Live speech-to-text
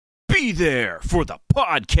Be there for the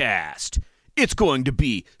podcast. It's going to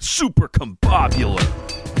be super combobular,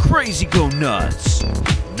 crazy go nuts,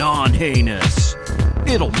 non-heinous.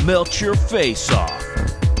 It'll melt your face off.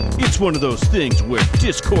 It's one of those things where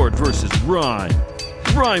Discord versus Rhyme,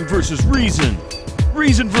 Rhyme versus Reason,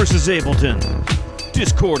 Reason versus Ableton,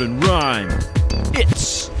 Discord and Rhyme.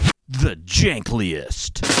 It's the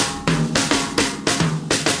jankliest.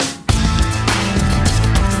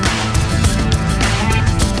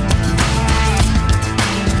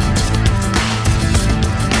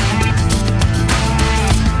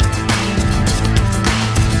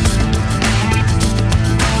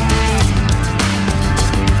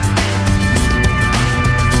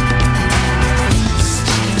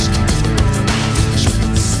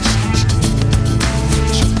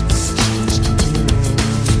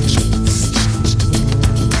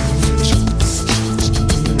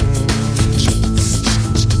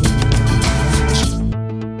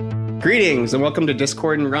 Greetings and welcome to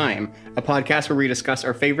Discord and Rhyme, a podcast where we discuss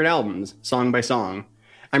our favorite albums, song by song.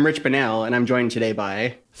 I'm Rich Bonnell, and I'm joined today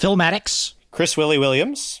by Phil Maddox, Chris Willie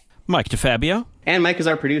Williams, Mike DeFabio, and Mike is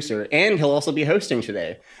our producer, and he'll also be hosting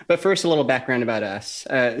today. But first, a little background about us.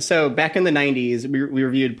 So back in the 90s, we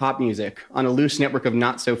reviewed pop music on a loose network of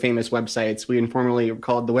not-so-famous websites we informally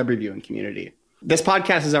called the web reviewing community. This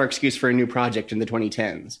podcast is our excuse for a new project in the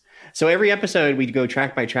 2010s. So every episode, we'd go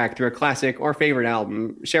track by track through a classic or favorite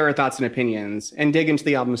album, share our thoughts and opinions, and dig into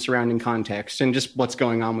the album's surrounding context and just what's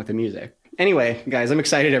going on with the music. Anyway, guys, I'm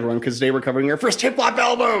excited, everyone, because today we're covering our first hip-hop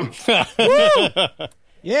album! Woo!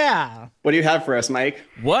 Yeah! What do you have for us, Mike?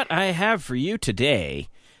 What I have for you today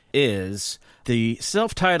is the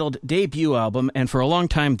self-titled debut album, and for a long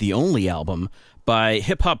time, the only album, by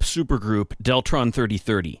hip-hop supergroup Deltron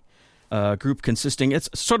 3030. A group consisting, it's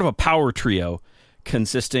sort of a power trio,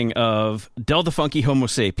 consisting of Del the Funky Homo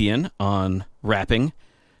Sapien on rapping,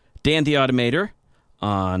 Dan the Automator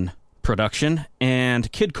on production,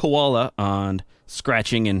 and Kid Koala on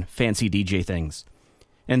scratching and fancy DJ things.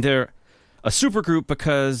 And they're a supergroup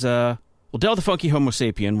because, Del the Funky Homo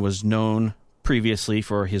Sapien was known previously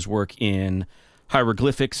for his work in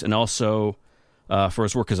hieroglyphics and also for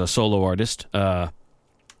his work as a solo artist. I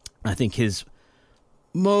think his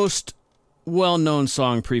most well-known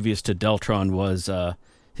song previous to Deltron was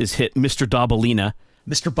his hit Mr. Dabalina.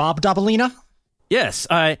 Mr. Bob Dabalina? Yes,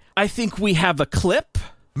 I think we have a clip.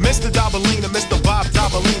 Mr. Dabalina, Mr. Bob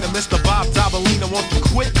Dabalina, Mr. Bob Dabalina, won't you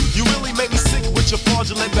quit? You really make me sick with your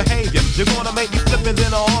fraudulent behavior. You're gonna make me flip and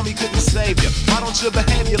then an army couldn't save you. Why don't you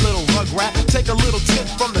behave, you little rugrat? Take a little tip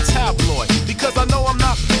from the tabloid, because I know I'm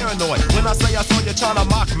not paranoid. When I say I saw you trying to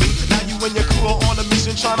mock me, now you and your crew are on a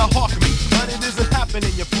mission trying to hawk me. But it isn't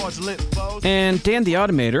happening, you fraudulent foes. And Dan the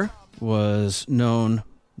Automator was known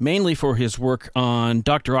mainly for his work on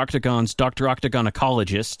Dr. Octagon's Dr. Octagon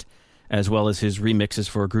Ecologist, as well as his remixes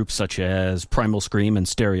for groups such as Primal Scream and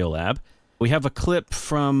Stereolab. We have a clip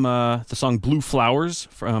from the song Blue Flowers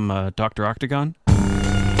from Dr. Octagon.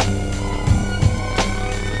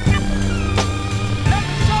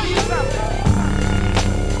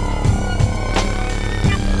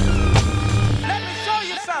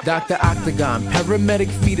 Dr. Octagon, paramedic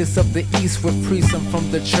fetus of the East with priest. I'm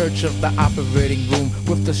from the church of the operating room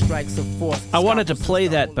with the strikes of force. I wanted to play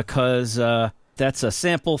that because that's a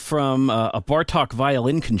sample from a Bartók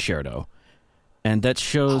violin concerto. And that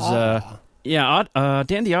shows, Dan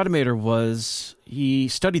the Automator he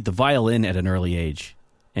studied the violin at an early age.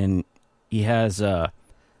 And he has a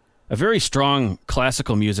very strong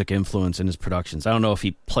classical music influence in his productions. I don't know if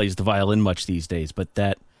he plays the violin much these days, but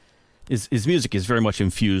his music is very much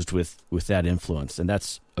infused with that influence, and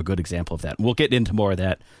that's a good example of that. We'll get into more of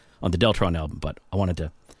that on the Deltron album, but I wanted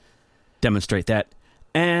to demonstrate that.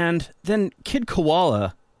 And then Kid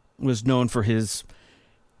Koala was known for his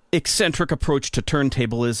eccentric approach to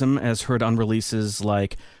turntablism, as heard on releases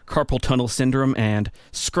like Carpal Tunnel Syndrome and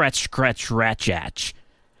Scratch Scratch Ratchatch.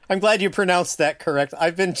 I'm glad you pronounced that correct.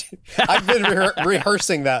 I've been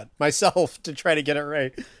rehearsing that myself to try to get it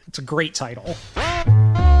right. It's a great title.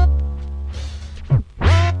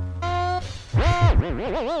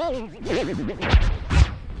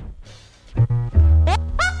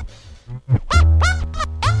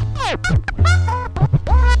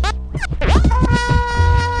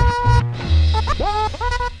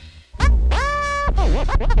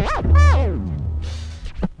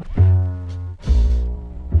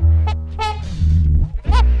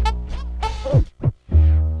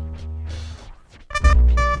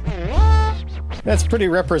 That's pretty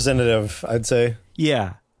representative, I'd say.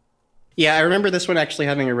 Yeah. Yeah, I remember this one actually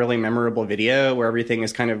having a really memorable video where everything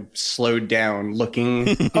is kind of slowed down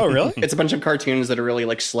looking. Oh, really? It's a bunch of cartoons that are really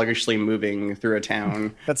like sluggishly moving through a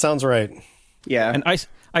town. That sounds right. Yeah. And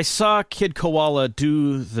I saw Kid Koala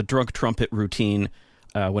do the drunk trumpet routine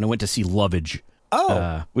when I went to see Lovage.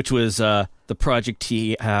 Oh. Which was the project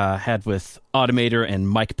he had with Automator and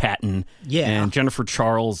Mike Patton and Jennifer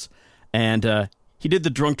Charles. And he did the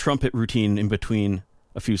drunk trumpet routine in between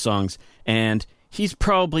a few songs. And he had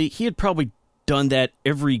probably done that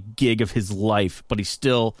every gig of his life, but he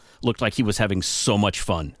still looked like he was having so much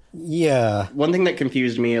fun. Yeah. One thing that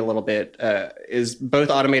confused me a little bit is both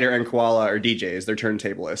Automator and Koala are DJs. They're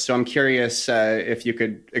turntablists. So I'm curious if you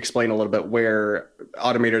could explain a little bit where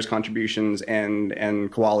Automator's contributions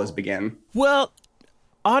and Koala's begin. Well,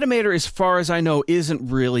 Automator, as far as I know,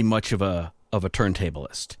 isn't really much of a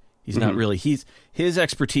turntablist. He's not really. His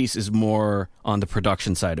expertise is more on the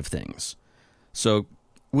production side of things. So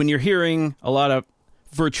when you're hearing a lot of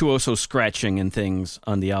virtuoso scratching and things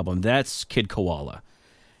on the album, that's Kid Koala.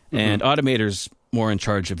 And Automator's more in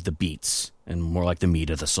charge of the beats and more like the meat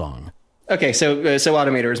of the song. Okay, so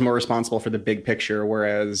Automator is more responsible for the big picture,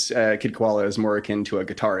 whereas Kid Koala is more akin to a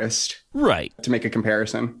guitarist. Right. To make a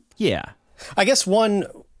comparison. Yeah. I guess one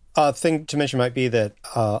thing to mention might be that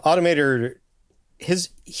Automator,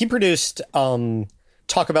 he produced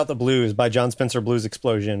Talk About the Blues by John Spencer Blues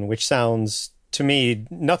Explosion, which sounds to me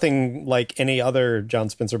nothing like any other John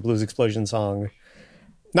Spencer Blues Explosion song.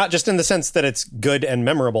 Not just in the sense that it's good and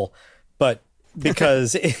memorable, but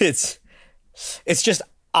because it's just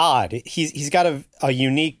odd. He's got a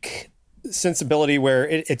unique sensibility where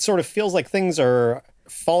it sort of feels like things are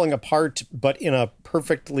falling apart, but in a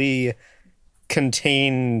perfectly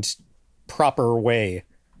contained, proper way,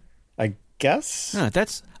 I guess.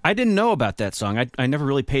 I didn't know about that song. I never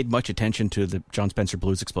really paid much attention to the John Spencer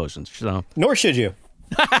Blues Explosions. So. Nor should you.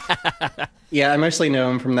 Yeah, I mostly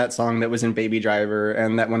know him from that song that was in Baby Driver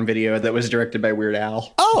and that one video that was directed by Weird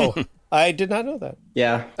Al. Oh, I did not know that.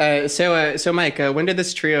 Yeah. So Mike, when did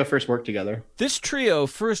this trio first work together? This trio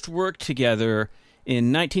first worked together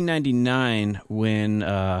in 1999 when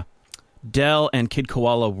Del and Kid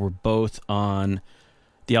Koala were both on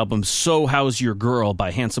the album So How's Your Girl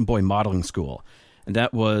by Handsome Boy Modeling School. And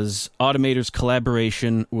that was Automator's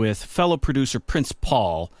collaboration with fellow producer Prince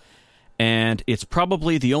Paul. And it's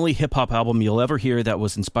probably the only hip-hop album you'll ever hear that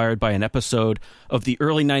was inspired by an episode of the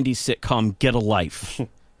early 90s sitcom Get a Life.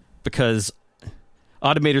 Because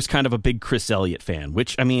Automator's kind of a big Chris Elliott fan,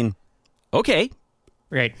 which, I mean, okay.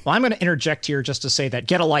 Right. Well, I'm going to interject here just to say that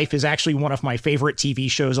Get a Life is actually one of my favorite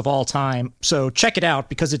TV shows of all time. So check it out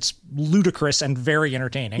because it's ludicrous and very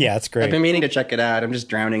entertaining. Yeah, it's great. I've been meaning to check it out. I'm just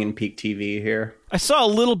drowning in peak TV here. I saw a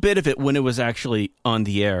little bit of it when it was actually on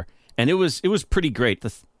the air, and it was pretty great.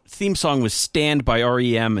 The theme song was Stand by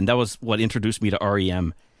REM, and that was what introduced me to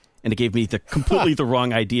REM. And it gave me completely the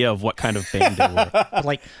wrong idea of what kind of band they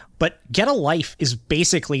were. But Get a Life is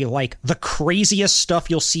basically like the craziest stuff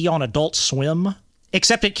you'll see on Adult Swim,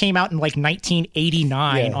 except it came out in like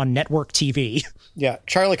 1989 on network TV. Yeah,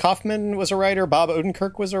 Charlie Kaufman was a writer. Bob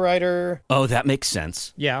Odenkirk was a writer. Oh, that makes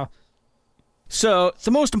sense. Yeah. So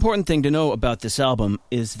the most important thing to know about this album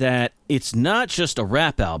is that it's not just a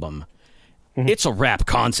rap album. It's a rap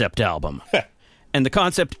concept album. And the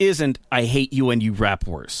concept isn't, I hate you and you rap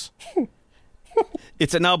worse.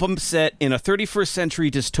 It's an album set in a 31st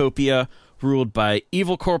century dystopia ruled by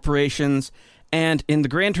evil corporations, and in the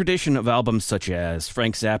grand tradition of albums such as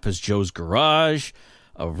Frank Zappa's Joe's Garage,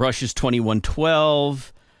 Rush's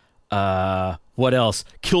 2112, what else?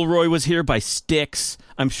 Kilroy Was Here by Styx.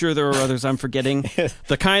 I'm sure there are others I'm forgetting.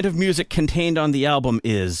 The kind of music contained on the album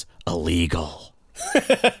is illegal.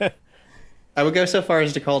 I would go so far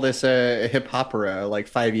as to call this a hip opera, like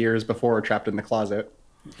 5 years before Trapped in the Closet.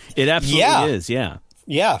 It absolutely is, yeah.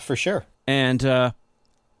 Yeah, for sure. And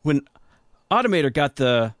when Automator got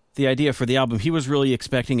the idea for the album, he was really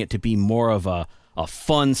expecting it to be more of a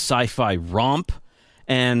fun sci-fi romp.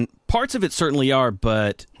 And parts of it certainly are,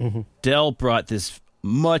 but Del brought this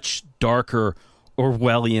much darker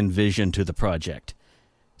Orwellian vision to the project.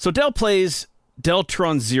 So Del plays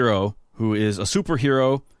Deltron Zero, who is a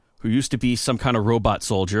superhero who used to be some kind of robot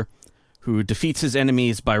soldier who defeats his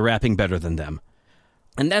enemies by rapping better than them.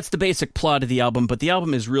 And that's the basic plot of the album, but the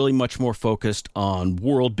album is really much more focused on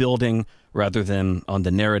world building rather than on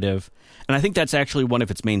the narrative. And I think that's actually one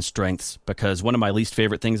of its main strengths, because one of my least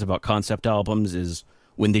favorite things about concept albums is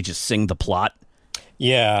when they just sing the plot.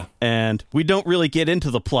 Yeah. And we don't really get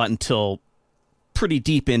into the plot until pretty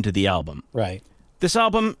deep into the album. Right. This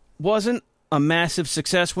album wasn't a massive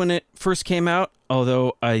success when it first came out,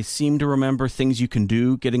 although I seem to remember Things You Can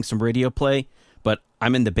Do getting some radio play, but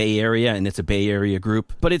I'm in the Bay Area, and it's a Bay Area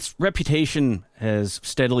group. But its reputation has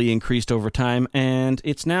steadily increased over time, and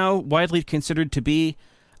it's now widely considered to be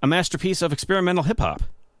a masterpiece of experimental hip-hop.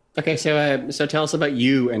 Okay, so tell us about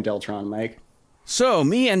you and Deltron, Mike. So,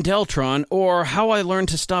 me and Deltron, or How I Learned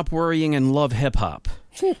to Stop Worrying and Love Hip-Hop.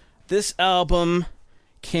 This album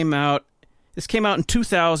came out in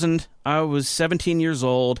 2000. I was 17 years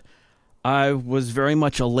old. I was very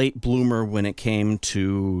much a late bloomer when it came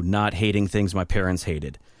to not hating things my parents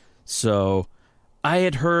hated. So, I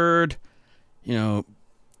had heard,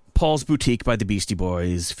 Paul's Boutique by the Beastie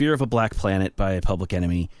Boys, Fear of a Black Planet by Public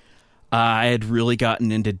Enemy. I had really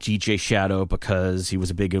gotten into DJ Shadow because he was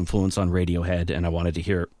a big influence on Radiohead, and I wanted to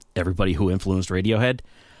hear everybody who influenced Radiohead.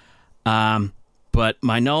 But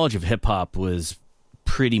my knowledge of hip-hop was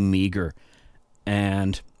pretty meager.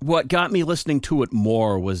 And what got me listening to it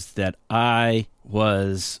more was that I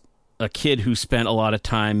was a kid who spent a lot of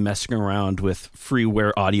time messing around with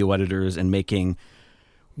freeware audio editors and making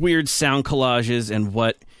weird sound collages and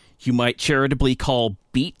what you might charitably call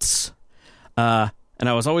beats. And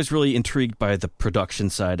I was always really intrigued by the production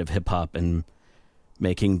side of hip-hop and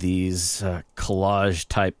making these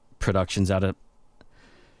collage-type productions out of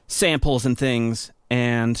samples and things.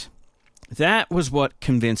 And that was what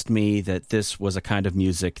convinced me that this was a kind of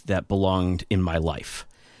music that belonged in my life.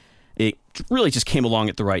 It really just came along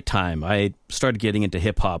at the right time. I started getting into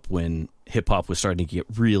hip-hop when hip-hop was starting to get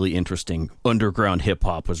really interesting. Underground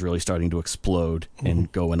hip-hop was really starting to explode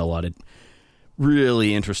and go in a lot of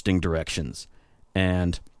really interesting directions.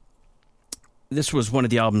 And this was one of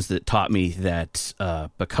the albums that taught me that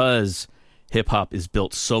because hip-hop is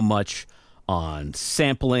built so much on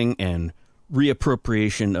sampling and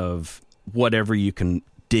reappropriation of whatever you can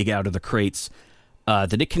dig out of the crates,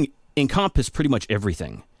 that it can encompass pretty much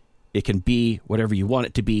everything. It can be whatever you want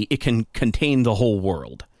it to be. It can contain the whole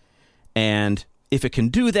world. And if it can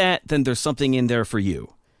do that, then there's something in there for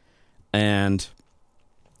you. And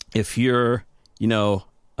if you're,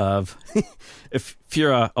 if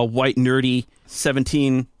you're a white, nerdy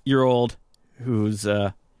 17-year-old who's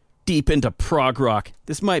deep into prog rock,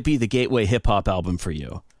 this might be the gateway hip-hop album for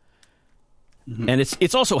you. Mm-hmm. And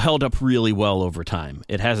it's also held up really well over time.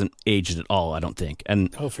 It hasn't aged at all, I don't think.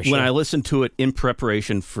 And for sure. When I listened to it in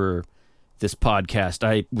preparation for this podcast,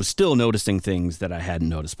 I was still noticing things that I hadn't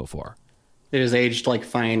noticed before. It has aged like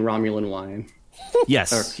fine Romulan wine.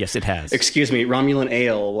 Yes, yes, it has. Excuse me, Romulan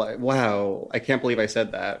ale. Wow, I can't believe I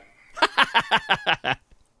said that.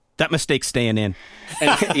 That mistake's staying in.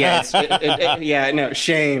 And,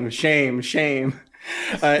 shame.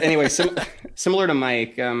 Anyway, similar to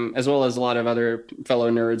Mike, as well as a lot of other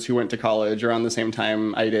fellow nerds who went to college around the same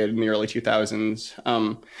time I did in the early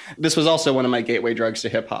 2000s, this was also one of my gateway drugs to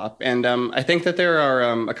hip-hop. And I think that there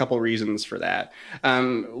are a couple reasons for that.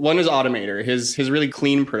 One is Automator. His really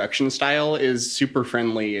clean production style is super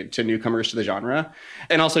friendly to newcomers to the genre.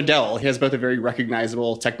 And also Del. He has both a very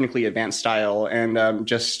recognizable, technically advanced style and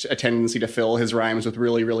just a tendency to fill his rhymes with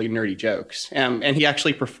really, really nerdy jokes. And he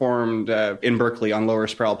actually performed in Berkeley on Lower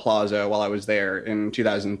Sproul Plaza while I was there in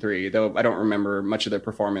 2003, though I don't remember much of the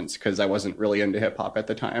performance because I wasn't really into hip-hop at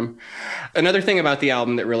the time. Another thing about the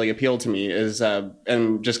album that really appealed to me is,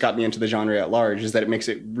 and just got me into the genre at large, is that it makes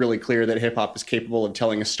it really clear that hip-hop is capable of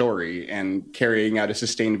telling a story and carrying out a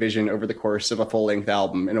sustained vision over the course of a full-length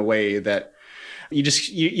album in a way that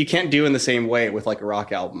you can't do in the same way with like a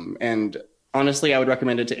rock album. And honestly, I would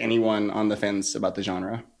recommend it to anyone on the fence about the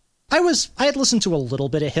genre. I had listened to a little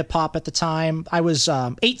bit of hip hop at the time. I was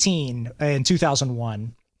 18 in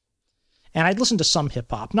 2001, and I'd listened to some hip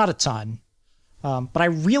hop, not a ton. But I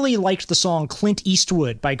really liked the song Clint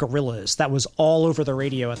Eastwood by Gorillaz that was all over the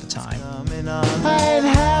radio at the time. I ain't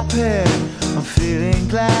happy, I'm feeling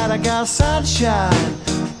glad I got sunshine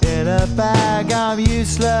in a bag. I'm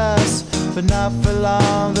useless, but not for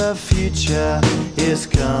long. The future is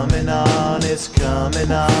coming on, it's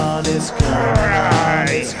coming on, it's coming on,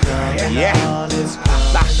 it's coming on, it's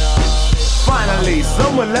coming on. Finally,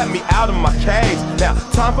 someone let me out of my cage. Now,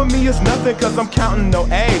 time for me is nothing cause I'm counting no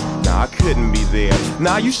A's. Nah, I couldn't be there.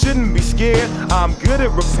 Nah, you shouldn't be scared. I'm good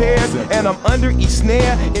at repairs and I'm under each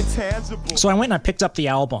snare. Intangible. So I went and I picked up the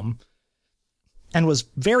album and was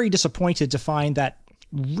very disappointed to find that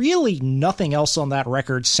really nothing else on that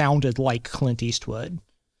record sounded like Clint Eastwood.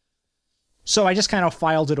 So I just kind of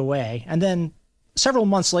filed it away. And then several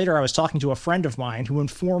months later, I was talking to a friend of mine who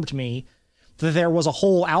informed me that there was a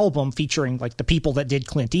whole album featuring like the people that did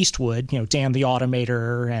Clint Eastwood, Dan the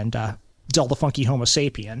Automator and Del the Funky Homo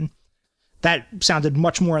Sapien. That sounded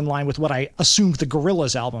much more in line with what I assumed the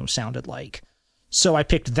Gorillaz album sounded like. So I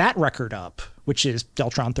picked that record up, which is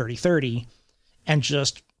Deltron 3030, and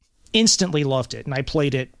just instantly loved it, and I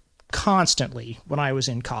played it constantly when I was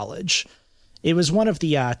in college. It was one of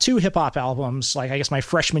the 2 hip-hop albums, like I guess my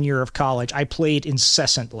freshman year of college, I played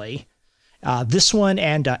incessantly. This one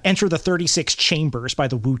and Enter the 36 Chambers by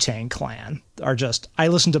the Wu-Tang Clan are just, I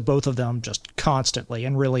listened to both of them just constantly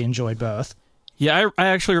and really enjoyed both. Yeah, I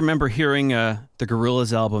actually remember hearing the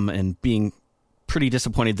Gorillaz album and being pretty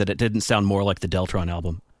disappointed that it didn't sound more like the Deltron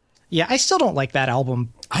album. Yeah, I still don't like that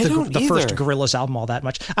album, the first Gorillaz album, all that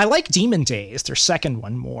much. I like Demon Days, their second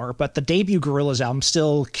one, more, but the debut Gorillaz album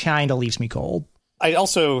still kind of leaves me cold. I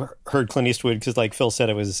also heard Clint Eastwood because, like Phil said,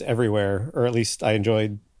 it was everywhere, or at least I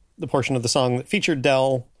enjoyed the portion of the song that featured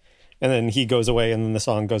Del, and then he goes away, and then the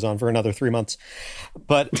song goes on for another 3 months.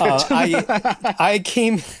 But I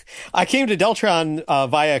came to Deltron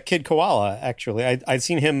via Kid Koala. Actually, I'd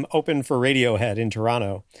seen him open for Radiohead in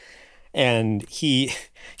Toronto, and he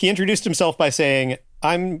introduced himself by saying,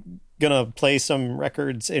 "I'm gonna play some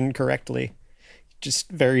records incorrectly,"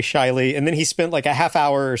 just very shyly, and then he spent like a half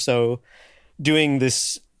hour or so doing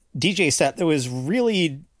this DJ set that was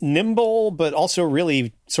really nimble, but also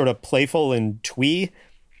really sort of playful and twee.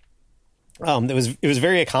 It was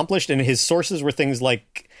very accomplished, and his sources were things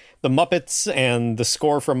like the Muppets and the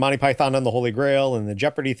score from Monty Python and the Holy Grail and the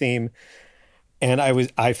Jeopardy theme. And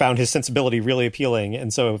I found his sensibility really appealing,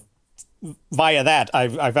 and so via that,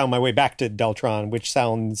 I found my way back to Deltron, which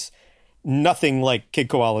sounds nothing like Kid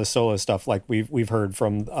Koala's solo stuff, like we've heard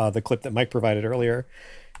from the clip that Mike provided earlier,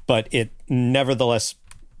 but it nevertheless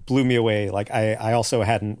blew me away. Like I also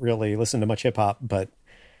hadn't really listened to much hip hop, but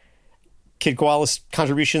Kid Koala's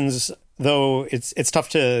contributions, though it's tough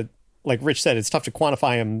to, like Rich said, it's tough to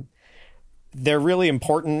quantify them. They're really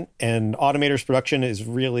important, and Automator's production is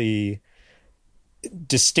really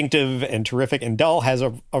distinctive and terrific. And Del has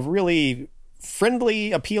a really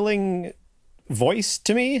friendly, appealing voice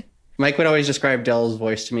to me. Mike would always describe Del's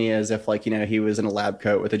voice to me as if, like, you know, he was in a lab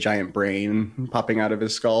coat with a giant brain popping out of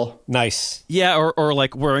his skull. Nice. Yeah, or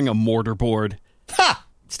like wearing a mortarboard. Ha!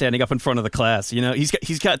 Standing up in front of the class. You know,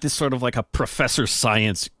 he's got this sort of like a professor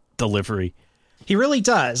science delivery. He really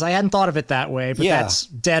does. I hadn't thought of it that way, but that's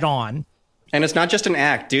dead on. And it's not just an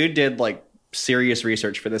act. Dude did like serious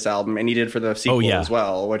research for this album, and he did for the sequel as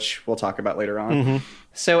well, which we'll talk about later on. Mm-hmm.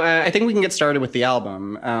 So I think we can get started with the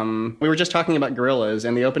album. We were just talking about Gorillaz,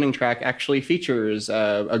 and the opening track actually features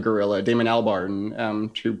a gorilla, Damon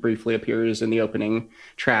Albarn, who briefly appears in the opening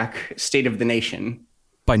track, State of the Nation.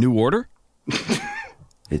 By New Order?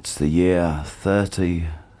 It's the year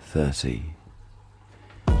 3030.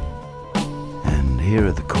 And here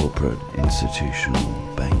at the corporate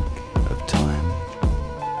institutional bank of time,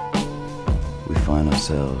 we find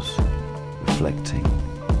ourselves reflecting,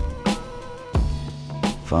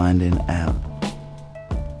 finding out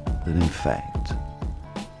that in fact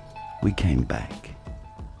we came back.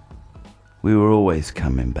 We were always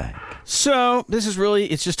coming back. So this is really,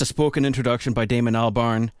 it's just a spoken introduction by Damon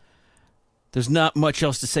Albarn. There's not much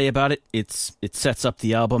else to say about it. It sets up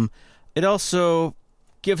the album. It also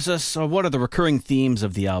gives us what are the recurring themes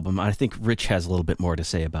of the album. I think Rich has a little bit more to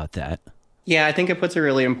say about that. Yeah, I think it puts a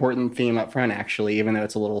really important theme up front, actually, even though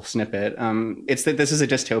it's a little snippet. It's that this is a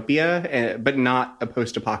dystopia, but not a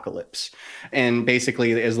post-apocalypse. And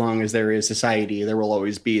basically, as long as there is society, there will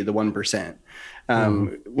always be the 1%,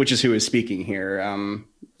 which is who is speaking here.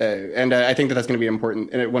 And I think that's going to be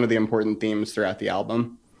important, one of the important themes throughout the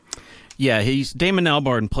album. Yeah, Damon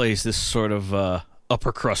Albarn plays this sort of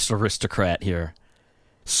upper crust aristocrat here.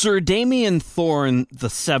 Sir Damien Thorne the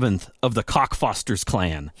Seventh of the Cockfosters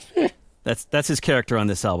clan. That's his character on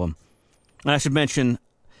this album. And I should mention,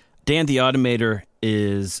 Dan the Automator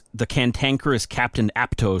is the cantankerous Captain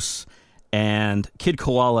Aptos, and Kid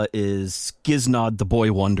Koala is Giznod the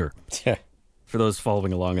Boy Wonder. Yeah. For those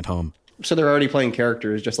following along at home. So they're already playing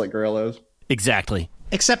characters just like Gorillaz. Exactly.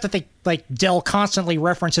 Except that Del constantly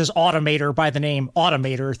references Automator by the name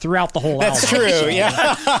Automator throughout the whole album. That's true,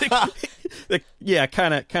 yeah. Yeah,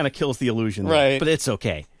 kind of kills the illusion there, right. But it's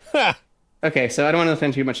okay. Okay, so I don't want to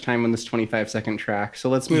spend too much time on this 25-second track, so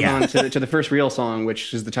let's move on to the first real song,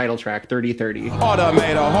 which is the title track, 3030.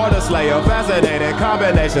 Automator, harder slayer, fascinating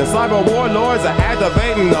combination. Cyber warlords are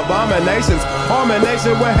activating abominations.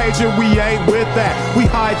 Harmonation with hatred, we ain't with that. We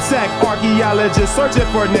high-tech archaeologists searching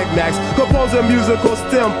for knickknacks, composing musical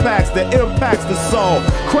stem packs that impacts the soul.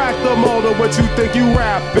 Crack the mold of what you think you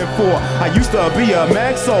rapping for. I used to be a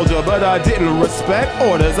mag soldier, but I didn't respect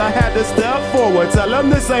orders. I had to step forward, tell them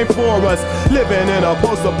this ain't for us. Living in a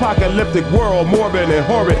post-apocalyptic world, morbid and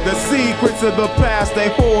horrid. The secrets of the past, they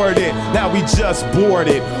hoard it. Now we just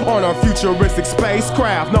boarded on our futuristic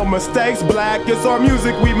spacecraft. No mistakes, black, it's our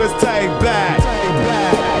music we must take back.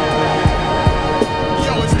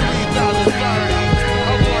 Yo, it's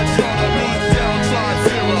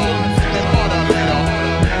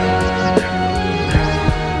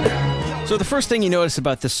first thing you notice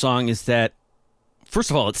about this song is that, first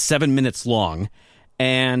of all, it's 7 minutes long,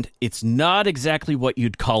 and it's not exactly what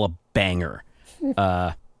you'd call a banger.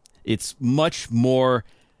 It's much more,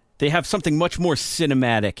 they have something much more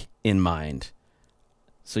cinematic in mind.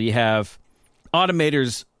 So you have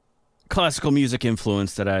Automator's classical music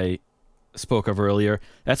influence that I spoke of earlier.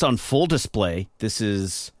 That's on full display. This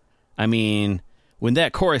is, I mean, when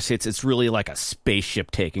that chorus hits, it's really like a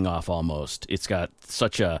spaceship taking off almost. It's got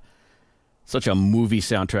such a movie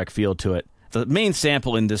soundtrack feel to it. The main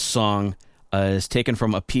sample in this song is taken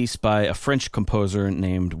from a piece by a French composer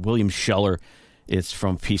named William Scheller. It's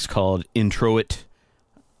from a piece called Introit.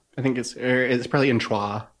 I think it's probably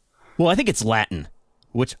Introit. Well, I think it's Latin,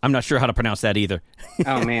 which I'm not sure how to pronounce that either.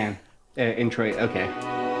 Oh, man. Introit, okay.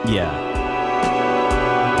 Yeah.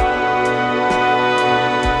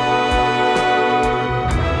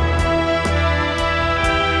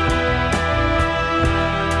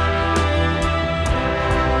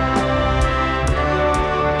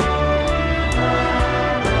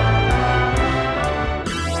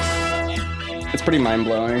 It's pretty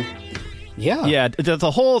mind-blowing. Yeah. Yeah,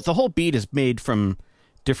 the whole beat is made from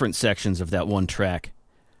different sections of that one track.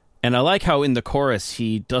 And I like how in the chorus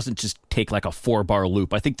he doesn't just take like a 4-bar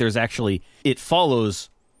loop. I think there's actually, it follows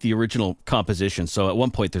the original composition. So at one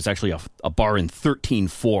point there's actually a bar in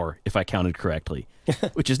 13/4, if I counted correctly,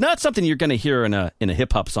 which is not something you're going to hear in a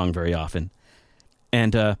hip hop song very often.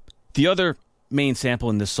 And the other main sample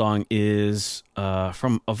in this song is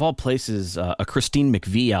from, of all places, a Christine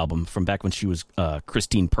McVie album from back when she was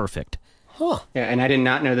Christine Perfect. Huh. Yeah, and I did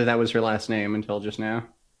not know that was her last name until just now.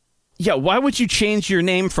 Yeah, why would you change your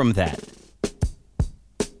name from that?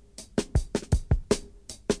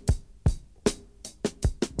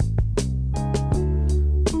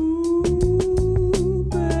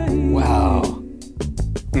 Wow.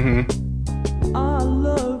 Mm-hmm. I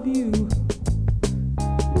love you.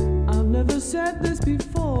 I've never said this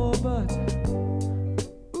before, but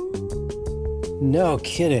No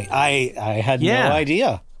kidding. I had Yeah. no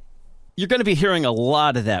idea. You're going to be hearing a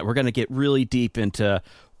lot of that. We're going to get really deep into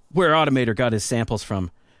where Automator got his samples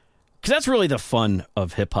from. Because that's really the fun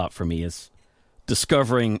of hip-hop for me, is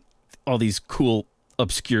discovering all these cool,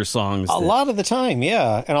 obscure songs. A lot of the time,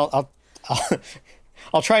 yeah. And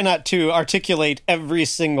I'll try not to articulate every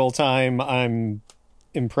single time I'm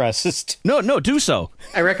impressed. No, do so.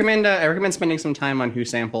 I recommend spending some time on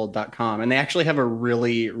whosampled.com, and they actually have a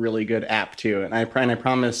really, really good app too. And I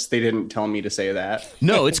promise they didn't tell me to say that.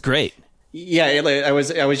 No, it's great. Yeah, I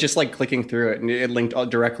was just like clicking through it, and it linked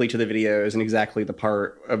directly to the videos and exactly the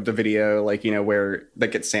part of the video, like, you know, where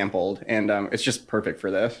that gets sampled, and it's just perfect for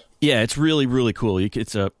this. Yeah, it's really, really cool.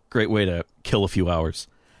 It's a great way to kill a few hours.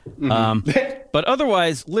 But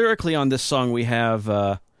otherwise, lyrically on this song, we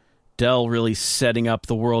have Del really setting up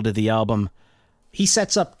the world of the album. He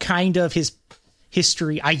sets up kind of his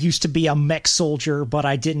history. I used to be a mech soldier, but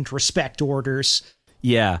I didn't respect orders.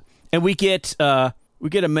 Yeah, and we get a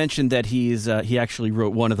mention that he actually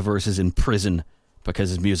wrote one of the verses in prison because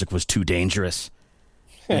his music was too dangerous.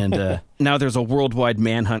 And now there's a worldwide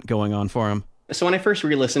manhunt going on for him. So when I first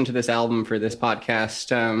re-listened to this album for this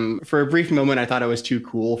podcast, for a brief moment, I thought I was too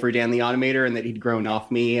cool for Dan the Automator and that he'd grown off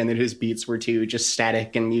me and that his beats were too just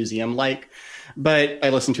static and museum-like. But I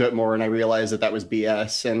listened to it more and I realized that was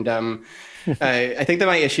BS. And I think that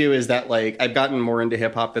my issue is that, like, I've gotten more into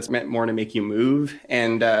hip-hop that's meant more to make you move.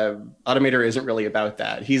 And Automator isn't really about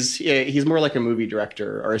that. He's more like a movie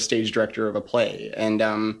director or a stage director of a play. And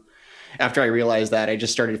after I realized that, I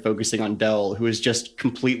just started focusing on Del, who is just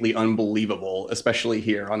completely unbelievable, especially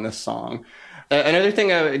here on this song. Another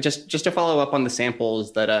thing, just to follow up on the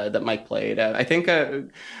samples that Mike played, I think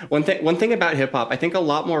one thing about hip hop, I think a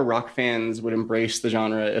lot more rock fans would embrace the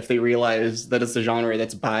genre if they realize that it's a genre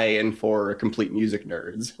that's by and for complete music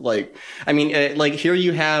nerds. Like, I mean, like here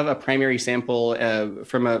you have a primary sample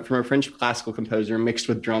from a French classical composer mixed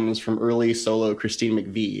with drums from early solo Christine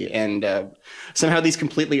McVie, and somehow these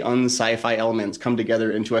completely un-sci-fi elements come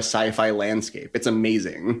together into a sci-fi landscape. It's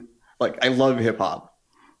amazing. Like, I love hip hop.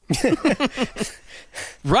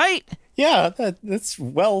 Right? Yeah, that's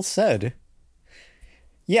well said.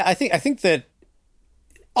 Yeah, I think that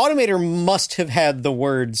Automator must have had the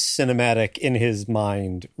word cinematic in his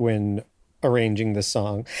mind when arranging this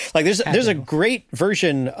song. Like, there's a great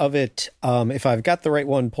version of it, if I've got the right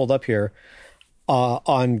one pulled up here,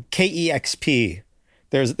 on KEXP.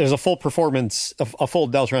 There's a full performance, a full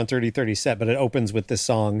Deltron 3030 set, but it opens with this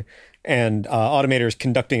song, and Automator is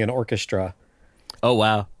conducting an orchestra. Oh,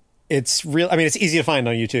 wow. It's real. I mean, it's easy to find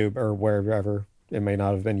on YouTube or wherever. It may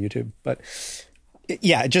not have been YouTube, but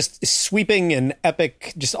yeah, just sweeping and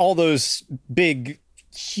epic, just all those big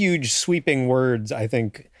huge sweeping words, I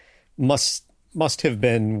think, must have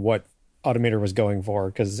been what Automator was going for,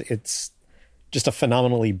 because it's just a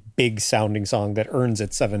phenomenally big sounding song that earns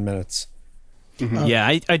its 7 minutes. Mm-hmm.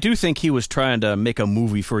 Yeah, I do think he was trying to make a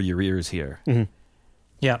movie for your ears here. Mm-hmm.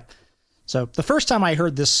 Yeah. So the first time I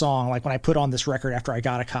heard this song, like when I put on this record after I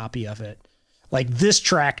got a copy of it, like this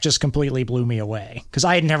track just completely blew me away, because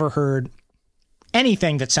I had never heard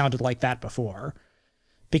anything that sounded like that before.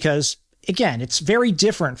 Because again, it's very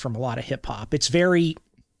different from a lot of hip hop. It's very,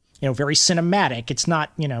 very cinematic. It's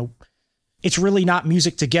not, it's really not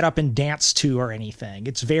music to get up and dance to or anything.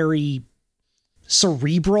 It's very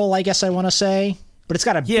cerebral, I guess I want to say. But it's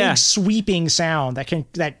got a big sweeping sound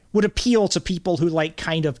that would appeal to people who like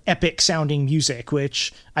kind of epic sounding music,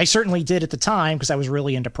 which I certainly did at the time because I was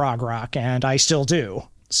really into prog rock, and I still do.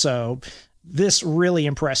 So this really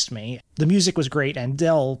impressed me. The music was great, and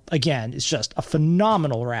Del, again, is just a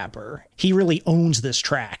phenomenal rapper. He really owns this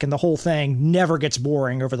track, and the whole thing never gets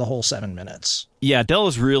boring over the whole 7 minutes. Yeah, Del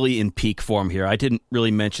is really in peak form here. I didn't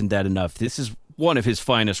really mention that enough. This is one of his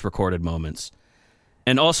finest recorded moments.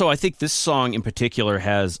 And also, I think this song in particular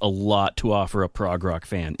has a lot to offer a prog rock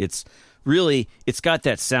fan. It's got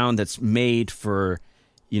that sound that's made for,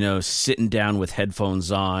 sitting down with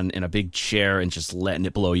headphones on in a big chair and just letting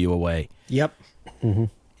it blow you away. Yep. Mm-hmm.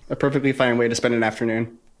 A perfectly fine way to spend an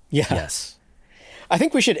afternoon. Yeah. Yes. I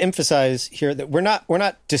think we should emphasize here that we're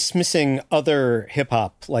not dismissing other hip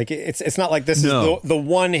hop. Like it's not like this is the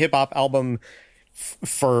one hip hop album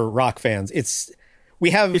for rock fans. It's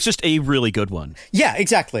just a really good one. Yeah,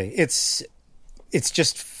 exactly. It's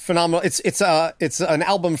just phenomenal. It's an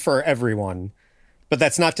album for everyone. But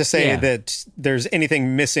that's not to say that there's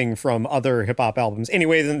anything missing from other hip hop albums. Any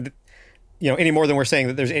more than we're saying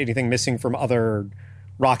that there's anything missing from other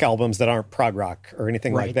rock albums that aren't prog rock or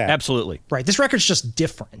anything like that. Absolutely. Right. This record's just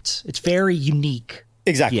different. It's very unique.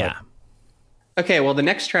 Exactly. Yeah. Okay, well, the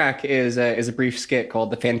next track is a brief skit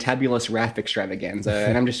called "The Fantabulous Rap Extravaganza,"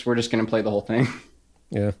 and we're just going to play the whole thing.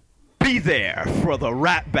 Yeah. Be there for the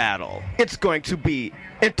rap battle. It's going to be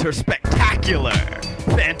interspectacular,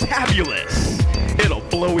 fantabulous. It'll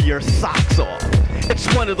blow your socks off.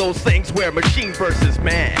 It's one of those things where machine versus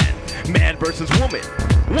man, man versus woman,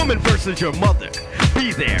 woman versus your mother.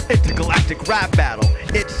 Be there, intergalactic rap battle.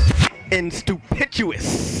 It's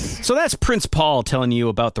instupituous. So that's Prince Paul telling you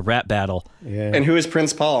about the rap battle. Yeah. And who is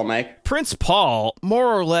Prince Paul, Mike? Prince Paul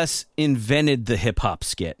more or less invented the hip-hop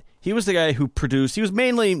skit. He was the guy who produced... He was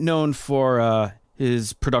mainly known for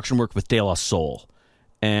his production work with De La Soul.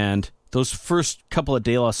 And those first couple of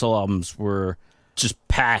De La Soul albums were just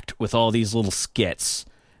packed with all these little skits.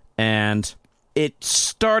 And it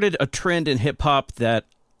started a trend in hip-hop that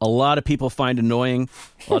a lot of people find annoying.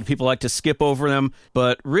 A lot of people like to skip over them.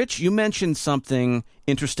 But, Rich, you mentioned something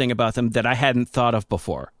interesting about them that I hadn't thought of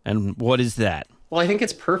before. And what is that? Well, I think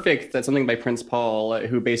it's perfect that something by Prince Paul,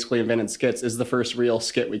 who basically invented skits, is the first real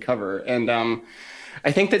skit we cover. And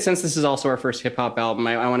I think that since this is also our first hip-hop album,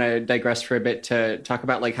 I want to digress for a bit to talk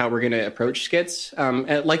about how we're going to approach skits.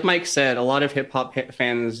 Like Mike said, a lot of hip-hop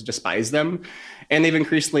fans despise them, and they've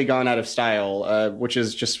increasingly gone out of style, which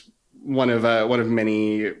is just one of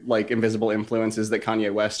many invisible influences that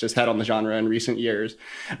Kanye West has had on the genre in recent years.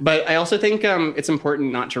 But I also think it's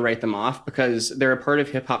important not to write them off, because they're a part of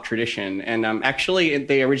hip hop tradition. And actually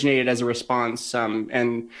they originated as a response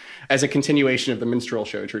and as a continuation of the minstrel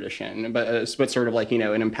show tradition, but sort of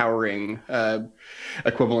an empowering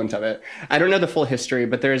equivalent of it. I don't know the full history,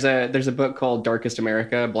 but there's a book called Darkest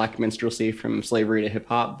America, Black Minstrelsy from Slavery to Hip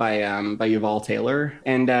Hop by Yuval Taylor.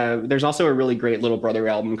 And there's also a really great Little Brother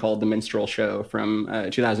album called The Minstrel Show from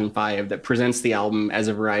 2005 that presents the album as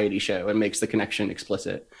a variety show and makes the connection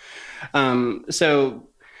explicit.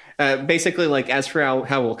 Basically, as for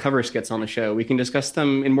how we'll cover skits on the show, we can discuss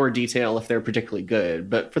them in more detail if they're particularly good.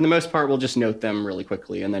 But for the most part, we'll just note them really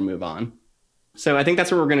quickly and then move on. So I think that's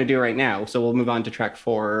what we're going to do right now. So we'll move on to track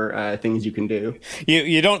 4, Things You Can Do.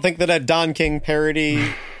 You don't think that a Don King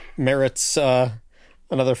parody merits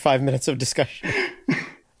another 5 minutes of discussion?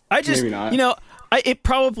 Maybe not. It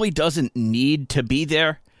probably doesn't need to be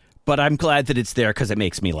there, but I'm glad that it's there because it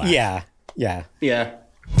makes me laugh. Yeah. 30-30,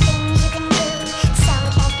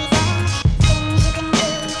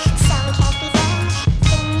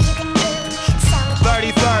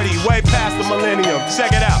 way past the millennium.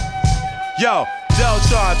 Check it out. Yo,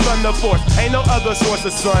 Deltron, Thunder Force, ain't no other source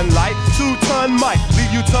of sunlight. 2-ton mic,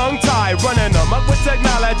 leave you tongue-tied, running amok with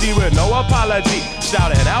technology with no apology.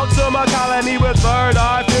 Shouting out to my colony with third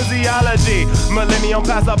eye physiology. Millennium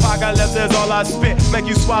past apocalypse is all I spit. Make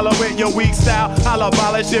you swallow it, your weak style. I'll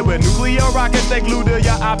abolish it with nuclear rockets. They glue to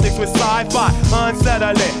your optics with sci-fi.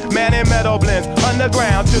 Unsettling, man in metal blends.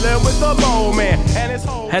 Underground, chillin' with the mole man. And his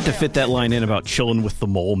whole Had to fit that line in about chilling with the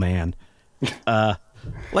mole man.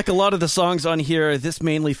 Like a lot of the songs on here, this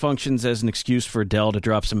mainly functions as an excuse for Del to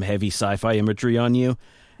drop some heavy sci-fi imagery on you.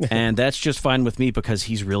 And that's just fine with me because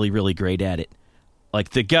he's really, really great at it.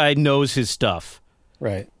 Like, the guy knows his stuff.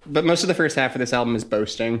 Right. But most of the first half of this album is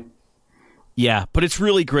boasting. Yeah, but it's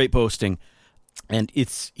really great boasting. And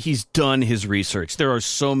he's done his research. There are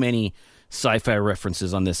so many sci-fi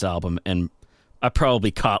references on this album, and I probably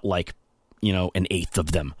caught, like, an eighth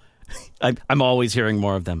of them. I'm always hearing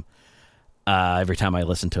more of them every time I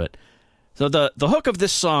listen to it. So the hook of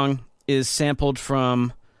this song is sampled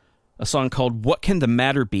from a song called What Can the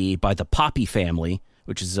Matter Be by the Poppy Family,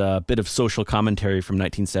 which is a bit of social commentary from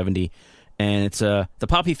 1970. And it's the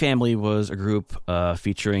Poppy Family was a group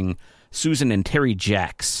featuring Susan and Terry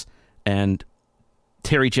Jacks. And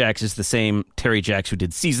Terry Jacks is the same Terry Jacks who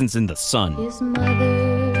did Seasons in the Sun. His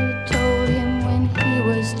mother told him when he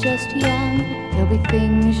was just young, there'll be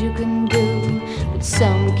things you can do, but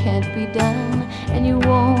some can't be done, and you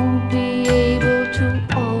won't be able to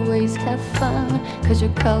always have fun, 'cause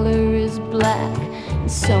your color is black,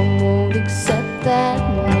 and some won't accept that.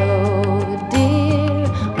 No, dear,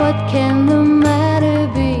 what can the matter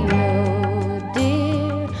be? No,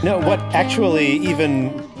 dear. No, what actually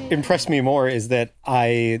even impressed me more is that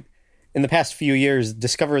I, in the past few years,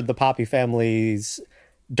 discovered the Poppy Family's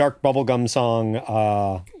dark bubblegum song,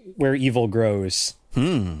 Where Evil Grows,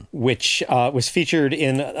 which was featured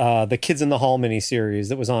in the Kids in the Hall miniseries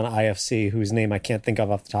that was on IFC, whose name I can't think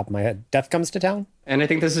of off the top of my head. Death Comes to Town? And I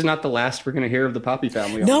think this is not the last we're going to hear of the Poppy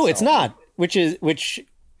Family. No, it's not, which is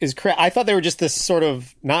correct. I thought they were just this sort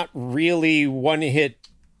of not really one-hit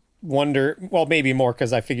wonder. Well, maybe more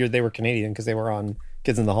because I figured they were Canadian because they were on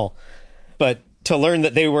Kids in the Hall. But to learn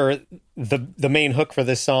that they were the main hook for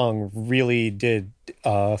this song really did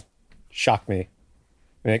shock me,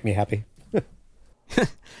 make me happy.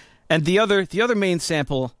 And the other main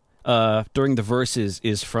sample during the verses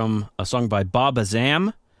is from a song by Bob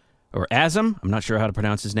Azam, or Azam. I'm not sure how to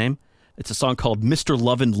pronounce his name. It's a song called Mr.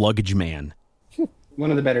 Lovin' Luggage Man. One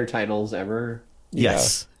of the better titles ever.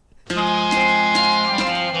 Yes.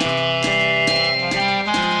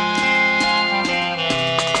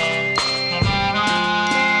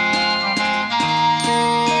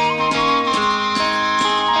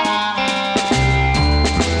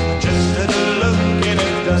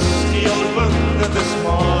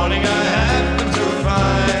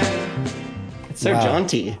 So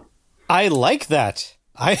jaunty. I like that.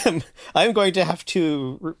 I am going to have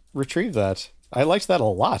to retrieve that. I liked that a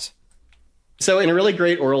lot. So in a really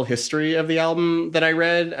great oral history of the album that I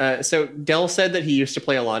read, so Del said that he used to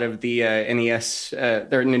play a lot of the NES,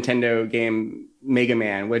 their Nintendo game Mega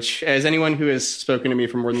Man, which, as anyone who has spoken to me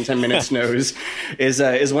for more than 10 minutes knows,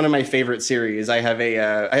 is one of my favorite series. I have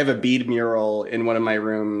a bead mural in one of my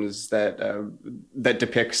rooms that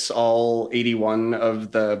depicts all 81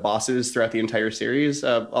 of the bosses throughout the entire series.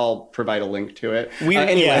 I'll provide a link to it.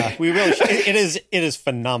 Anyway, yeah, we really it is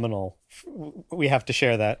phenomenal. We have to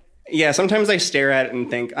share that. Yeah, sometimes I stare at it and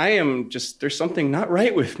think there's something not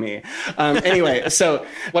right with me. Anyway, so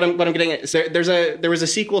what I'm getting at, so there was a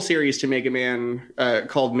sequel series to Mega Man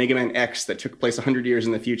called Mega Man X that took place 100 years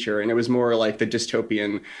in the future, and it was more like the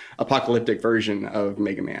dystopian apocalyptic version of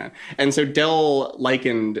Mega Man. And so Del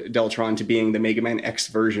likened Deltron to being the Mega Man X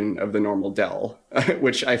version of the normal Del,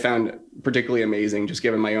 which I found particularly amazing, just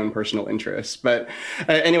given my own personal interests. But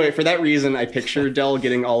anyway, for that reason, I picture Del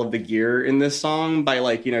getting all of the gear in this song by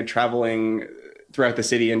traveling throughout the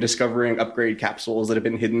city and discovering upgrade capsules that have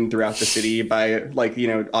been hidden throughout the city by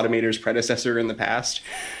Automator's predecessor in the past,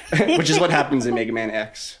 which is what happens in Mega Man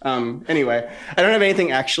X. Anyway, I don't have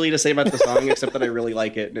anything actually to say about the song except that I really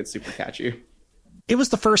like it and it's super catchy. It was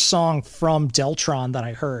the first song from Deltron that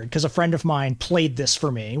I heard because a friend of mine played this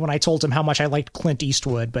for me when I told him how much I liked Clint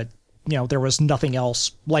Eastwood, but there was nothing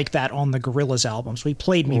else like that on the Gorillaz album. So he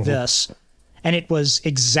played me this, and it was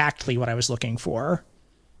exactly what I was looking for.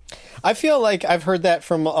 I feel like I've heard that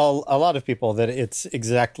from a lot of people, that it's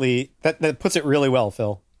exactly that puts it really well,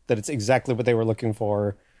 Phil, that it's exactly what they were looking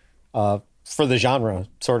for the genre,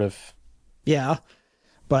 sort of. Yeah.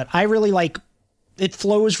 But I really like, it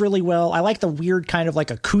flows really well. I like the weird kind of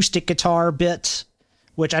acoustic guitar bit,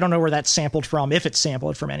 which I don't know where that's sampled from, if it's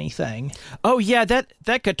sampled from anything. Oh yeah,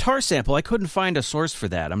 that guitar sample, I couldn't find a source for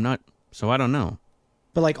that. So I don't know.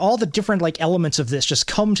 But all the different elements of this just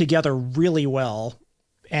come together really well.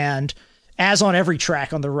 And as on every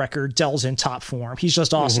track on the record, Del's in top form. He's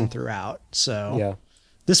just awesome throughout. So Yeah.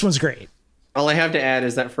 this one's great. All I have to add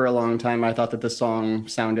is that for a long time, I thought that this song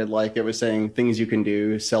sounded like it was saying things you can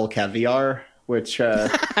do, sell caviar, which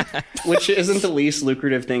isn't the least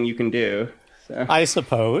lucrative thing you can do. So. I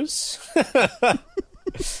suppose.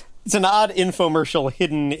 It's an odd infomercial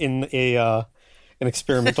hidden in an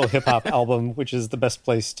experimental hip hop album, which is the best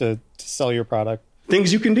place to sell your product.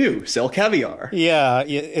 Things you can do, sell caviar. Yeah,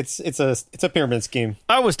 it's a pyramid scheme.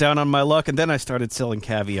 I was down on my luck, and then I started selling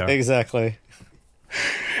caviar. Exactly.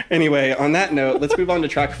 Anyway, on that note, let's move on to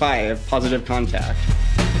track 5, Positive Contact.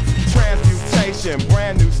 Transmutation,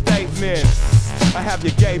 brand new statements. I have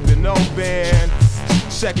you gaping open.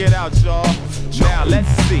 Check it out, y'all. Now let's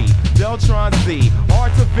see. Deltron Z,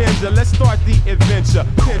 Art Avenger. Let's start the adventure.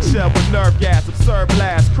 Picture with nerve gas, absurd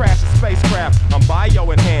blast, crash a spacecraft. I'm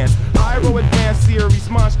bio-enhanced. Pyro advanced series,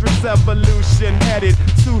 monstrous evolution. Headed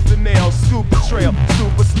tooth and nail, scoop the trail.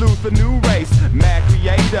 Super sleuth, a new race. Mad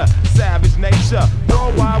creator, savage nature.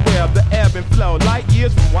 World Wide Web, the ebb and flow. Light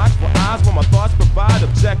years from watchful eyes when my thoughts provide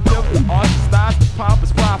objective. The ostracized, the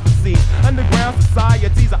pompous prophecies. Underground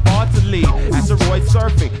societies I ought to lead. Asteroid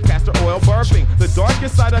surfing, castor oil burping. The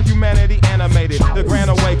darkest side of humanity animated. The grand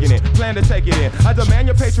awakening, plan to take it in. I demand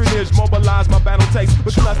your patronage, mobilize my battle takes.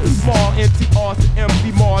 With clusters small, empty R's to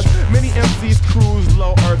empty Mars. Many MCs cruise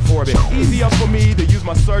low Earth orbit. Easier for me to use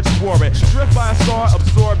my search warrant. Drift by a star,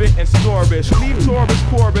 absorb it and store it. Leave Taurus,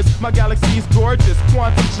 Corvus, my galaxy's gorgeous.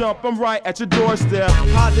 Quantum jump, I'm right at your doorstep.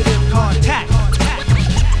 Positive contact.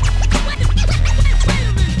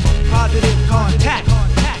 Positive contact.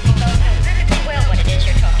 Well, what it is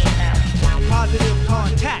you're talking about. Positive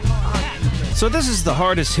contact. So this is the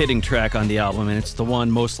hardest hitting track on the album, and it's the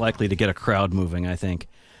one most likely to get a crowd moving, I think.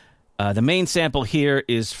 The main sample here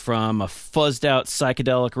is from a fuzzed out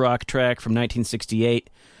psychedelic rock track from 1968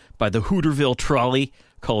 by the Hooterville Trolley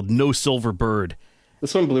called No Silver Bird.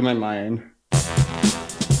 This one blew my mind.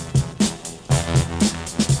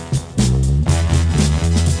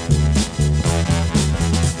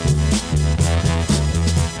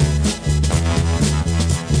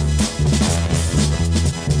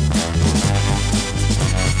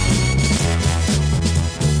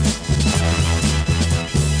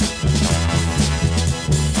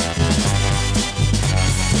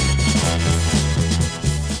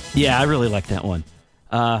 Yeah, I really like that one.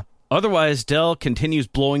 Otherwise, Del continues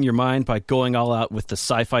blowing your mind by going all out with the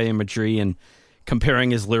sci-fi imagery and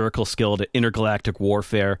comparing his lyrical skill to intergalactic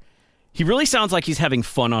warfare. He really sounds like he's having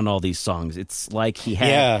fun on all these songs. It's like he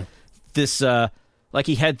had this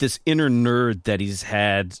inner nerd that he's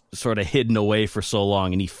had sort of hidden away for so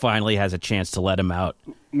long, and he finally has a chance to let him out.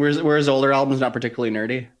 Whereas older albums not particularly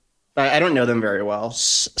nerdy. I don't know them very well.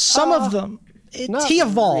 Some of them, he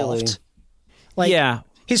evolved. Really. Yeah.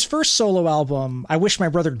 His first solo album, I Wish My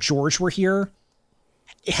Brother George Were Here,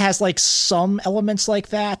 it has like some elements like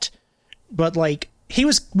that, but like he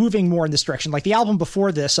was moving more in this direction. Like the album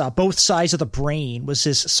before this, Both Sides of the Brain, was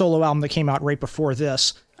his solo album that came out right before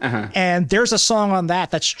this. Uh-huh. And there's a song on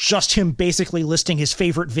that that's just him basically listing his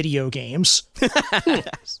favorite video games.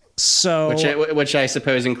 Which I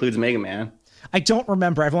suppose includes Mega Man. I don't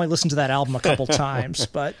remember. I've only listened to that album a couple times,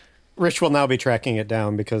 but Rich will now be tracking it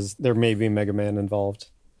down because there may be Mega Man involved.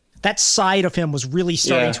 That side of him was really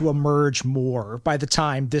starting to emerge more by the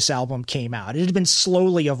time this album came out. It had been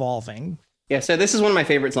slowly evolving. Yeah, so this is one of my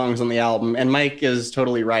favorite songs on the album, and Mike is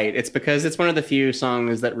totally right. It's because it's one of the few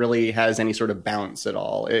songs that really has any sort of bounce at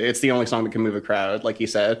all. It's the only song that can move a crowd, like you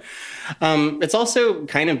said. It's also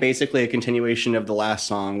kind of basically a continuation of the last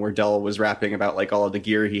song where Del was rapping about like all of the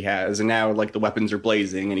gear he has, and now like the weapons are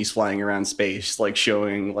blazing and he's flying around space, like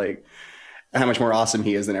showing like how much more awesome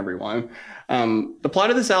he is than everyone. The plot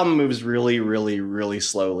of this album moves really, really, really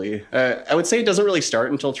slowly. I would say it doesn't really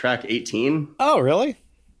start until track 18. Oh, really?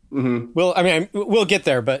 Mm-hmm. Well, I mean, we'll get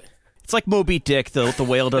there, but it's like Moby Dick. The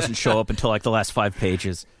whale doesn't show up until like the last 5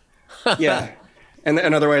 pages. Yeah, and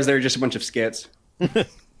otherwise they're just a bunch of skits.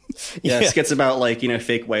 Skits about like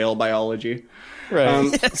fake whale biology.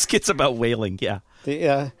 Right. Skits about whaling. Yeah.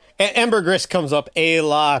 Yeah. Ambergris comes up a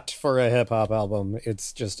lot for a hip hop album.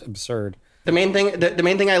 It's just absurd. The main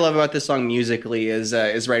thing I love about this song musically is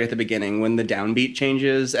right at the beginning when the downbeat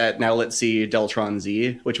changes at Now Let's See Deltron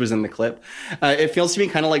Z, which was in the clip. It feels to me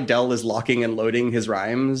kind of like Del is locking and loading his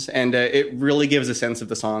rhymes, and it really gives a sense of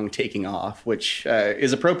the song taking off, which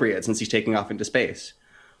is appropriate since he's taking off into space.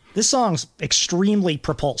 This song's extremely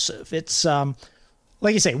propulsive. It's,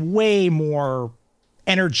 like you say, way more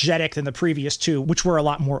energetic than the previous two, which were a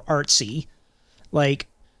lot more artsy. Like,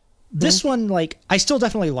 this one, like, I still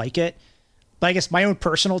definitely like it. But I guess my own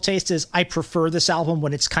personal taste is I prefer this album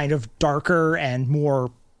when it's kind of darker and more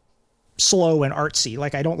slow and artsy.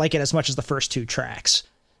 Like, I don't like it as much as the first 2 tracks.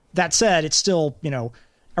 That said, it's still,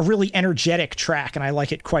 a really energetic track, and I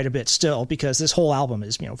like it quite a bit still because this whole album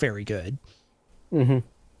is, very good. Mm-hmm.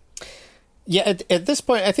 Yeah, at this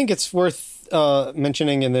point, I think it's worth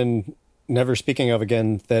mentioning and then never speaking of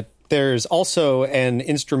again that there's also an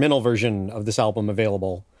instrumental version of this album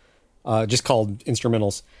available, just called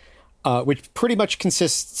Instrumentals, which pretty much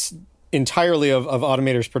consists entirely of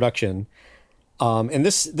Automator's production. And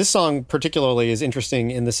this song particularly is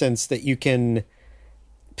interesting in the sense that you can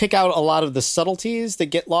pick out a lot of the subtleties that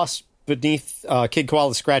get lost beneath Kid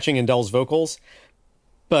Koala's scratching and Dell's vocals,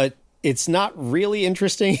 but it's not really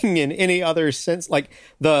interesting in any other sense. Like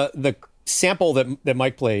the sample that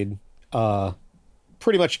Mike played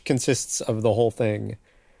pretty much consists of the whole thing.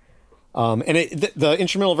 And the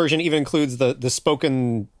instrumental version even includes the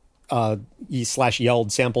spoken /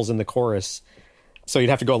 yelled samples in the chorus. So you'd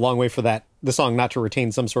have to go a long way for the song not to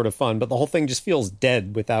retain some sort of fun, but the whole thing just feels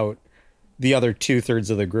dead without the other 2/3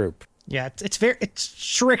 of the group. Yeah, it's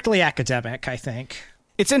strictly academic, I think.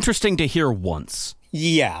 It's interesting to hear once.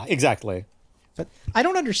 Yeah, exactly. But I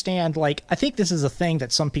don't understand, I think this is a thing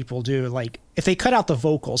that some people do. If they cut out the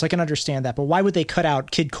vocals, I can understand that, but why would they cut out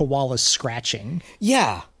Kid Koala's scratching?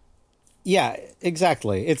 Yeah,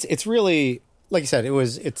 exactly. It's really, like you said,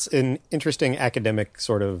 it's an interesting academic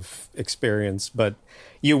sort of experience, but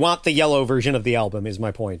you want the yellow version of the album is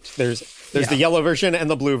my point. There's the yellow version and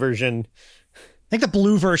the blue version. I think the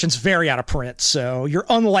blue version's very out of print, so you're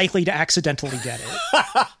unlikely to accidentally get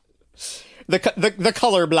it. The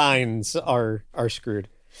color blinds are screwed.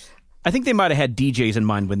 I think they might have had DJs in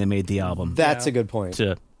mind when they made the album. That's a good point.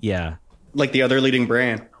 Yeah. Like the other leading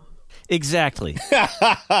brand. Exactly.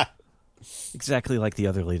 Exactly like the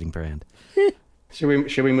other leading brand. Should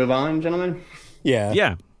we move on, gentlemen? Yeah.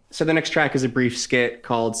 Yeah. So the next track is a brief skit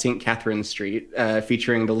called St. Catherine Street,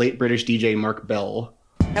 featuring the late British DJ Mark Bell.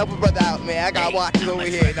 Help a brother out, man. I got watches over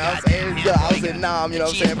here, you know what I'm saying? Yo, I was in Nam, you know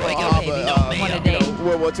what I'm saying? Pearl Harbor,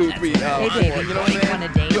 World War II, 3, you know what I'm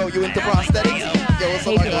saying? Yo, you into prosthetics? Yo, what's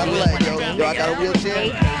up? I got a leg, yo, I got a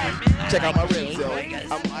wheelchair. Check out my ribs, yo.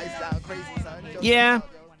 I'm iced out crazy, son. Yeah,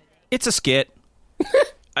 it's a skit.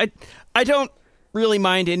 I don't really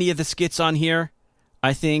mind any of the skits on here.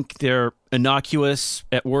 I think they're innocuous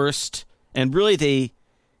at worst, and really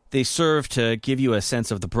they serve to give you a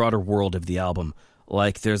sense of the broader world of the album.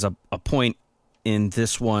 Like, there's a point in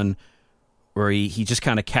this one where he just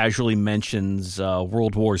kind of casually mentions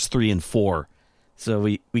World Wars 3 and 4. So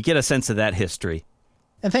we get a sense of that history.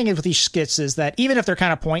 And the thing with these skits is that even if they're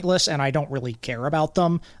kind of pointless and I don't really care about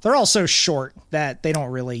them, they're all so short that they don't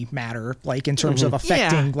really matter, in terms of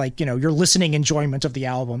affecting, your listening enjoyment of the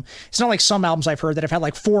album. It's not like some albums I've heard that have had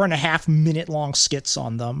 4.5 minute long skits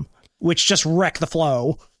on them, which just wreck the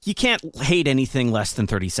flow. You can't hate anything less than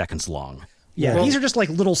 30 seconds long. Yeah, these are just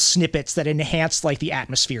little snippets that enhance the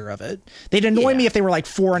atmosphere of it. They'd annoy me if they were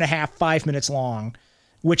 4.5, 5 minutes long,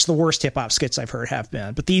 which the worst hip hop skits I've heard have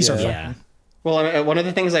been. But these are fun. Well, one of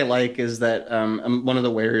the things I like is that one of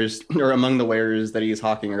the wares, or among the wares that he's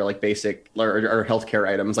hawking, are basic or healthcare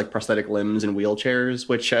items like prosthetic limbs and wheelchairs,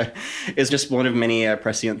 which is just one of many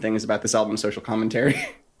prescient things about this album's social commentary.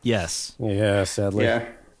 Yes. Yeah, sadly. Yeah.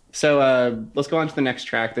 So let's go on to the next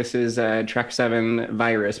track. This is track 7,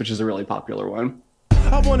 Virus, which is a really popular one.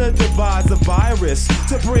 I wanna devise a virus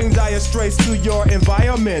to bring dire straits to your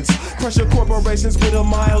environment. Crush your corporations with a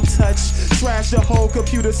mild touch. Trash your whole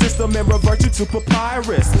computer system and revert you to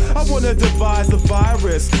papyrus. I wanna devise a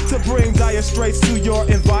virus to bring dire straits to your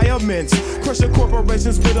environment. Crush your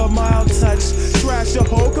corporations with a mild touch. Trash your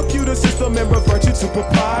whole computer system and revert you to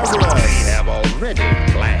papyrus. I have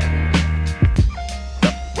already planned.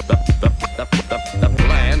 The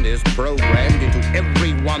plan is programmed into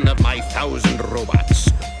every one of my 1,000 robots.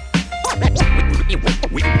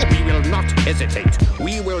 We will not hesitate.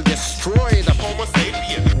 We will destroy the Homo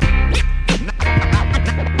sapien.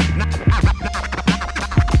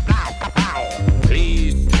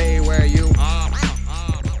 Please stay where you are.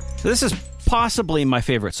 So this is possibly my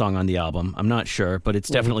favorite song on the album. I'm not sure, but it's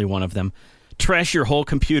definitely one of them. Trash your whole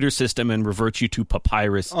computer system and revert you to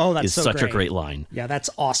papyrus is such a great line. Yeah, that's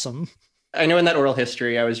awesome. I know in that oral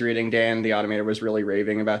history I was reading, Dan, the Automator, was really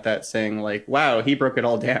raving about that, saying wow, he broke it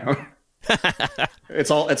all down.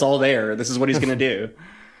 It's all there. This is what he's going to do.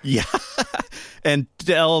 Yeah. And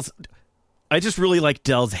I just really like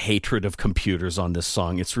Dell's hatred of computers on this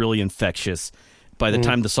song. It's really infectious. By the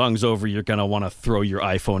time the song's over, you're going to want to throw your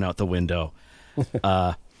iPhone out the window.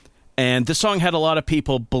 And the song had a lot of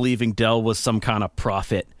people believing Dell was some kind of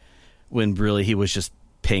prophet when really he was just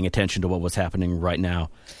paying attention to what was happening right now.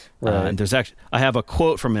 Right. And I have a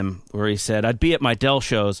quote from him where he said, "I'd be at my Dell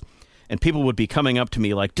shows, and people would be coming up to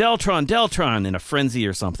me like, 'Deltron, Deltron,' in a frenzy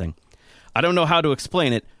or something. I don't know how to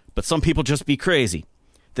explain it, but some people just be crazy,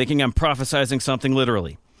 thinking I'm prophesizing something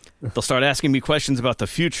literally. They'll start asking me questions about the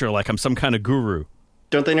future like I'm some kind of guru."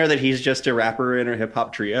 Don't they know that he's just a rapper in a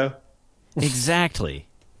hip-hop trio? Exactly.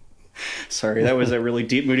 Sorry, that was a really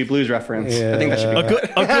deep Moody Blues reference. Yeah. I think that should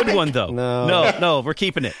be a good one, though. No, we're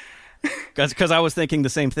keeping it. Because I was thinking the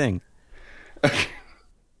same thing.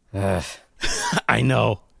 I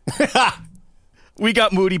know. We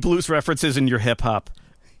got Moody Blues references in your hip-hop.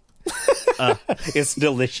 It's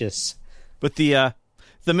delicious. But the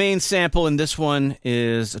main sample in this one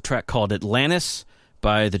is a track called Atlantis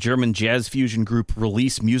by the German jazz fusion group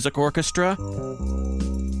Release Music Orchestra.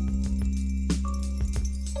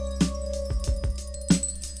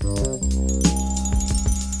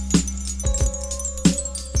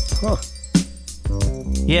 Huh.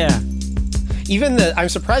 Yeah. I'm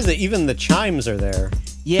surprised that even the chimes are there.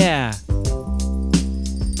 Yeah.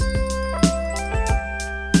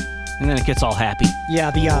 And then it gets all happy. Yeah,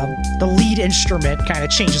 the lead instrument kind of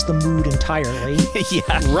changes the mood entirely.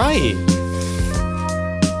 Yeah. Right.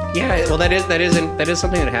 Yeah, well, that is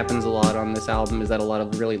something that happens a lot on this album, is that a lot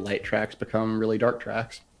of really light tracks become really dark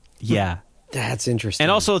tracks. Yeah. That's interesting.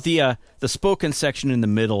 And also the spoken section in the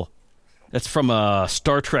middle, that's from a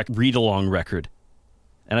Star Trek read-along record.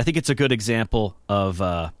 And I think it's a good example of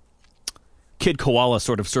Kid Koala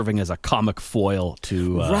sort of serving as a comic foil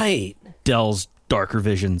to right. Dell's darker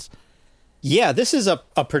visions. Yeah, this is a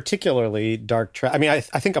particularly dark track. I mean, I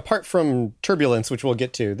think apart from Turbulence, which we'll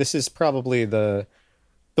get to, this is probably the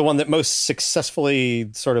one that most successfully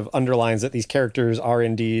sort of underlines that these characters are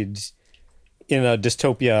indeed in a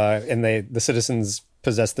dystopia, and the citizens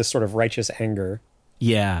possess this sort of righteous anger.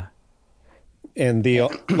 Yeah. And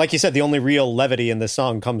like you said, the only real levity in this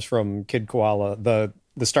song comes from Kid Koala, the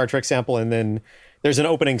Star Trek sample, and then there's an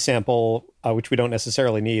opening sample, which we don't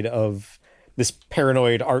necessarily need, of this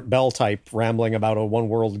paranoid Art Bell type rambling about a one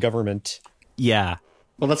world government. Yeah.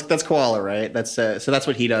 Well, that's Koala, right? That's so that's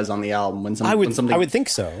what he does on the album when I would think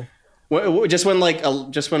so. Just when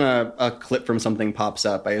a clip from something pops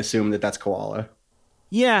up, I assume that's Koala.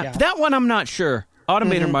 Yeah, that one I'm not sure.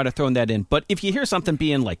 Automator might have thrown that in, but if you hear something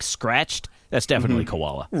being like scratched, that's definitely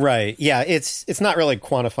Koala. Right. Yeah, it's not really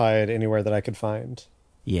quantified anywhere that I could find.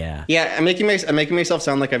 Yeah. Yeah, I'm making myself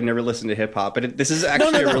sound like I've never listened to hip hop, but this is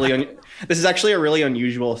actually a really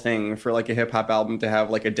unusual thing for like a hip hop album to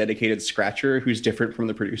have like a dedicated scratcher who's different from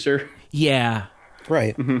the producer. Yeah.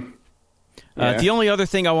 Right. Mm-hmm. Yeah. The only other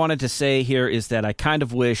thing I wanted to say here is that I kind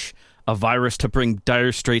of wish a virus to bring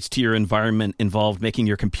Dire Straits to your environment involved making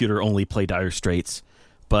your computer only play Dire Straits,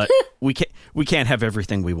 but we can't have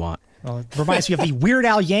everything we want. Well, it reminds me of the Weird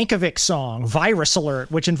Al Yankovic song, Virus Alert,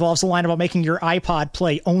 which involves a line about making your iPod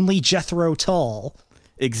play only Jethro Tull.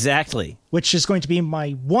 Exactly. Which is going to be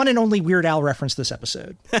my one and only Weird Al reference this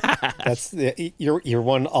episode. That's your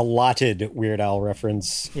one allotted Weird Al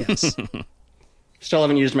reference. Yes. Still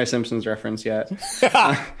haven't used my Simpsons reference yet.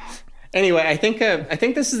 Anyway, I think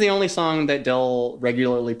this is the only song that Dell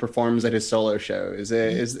regularly performs at his solo show. Is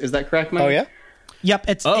that correct, Mike? Oh, yeah? Yep.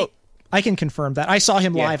 I can confirm that. I saw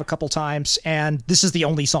him live a couple times, and this is the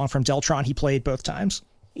only song from Deltron he played both times.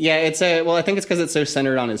 Yeah, I think it's because it's so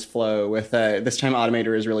centered on his flow. With this time,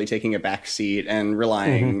 Automator is really taking a back seat and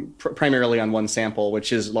relying primarily on one sample,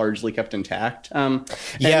 which is largely kept intact. And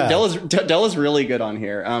Dell is really good on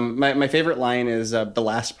here. My favorite line is the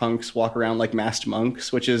last punks walk around like masked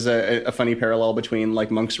monks, which is a funny parallel between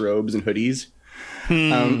like monks' robes and hoodies.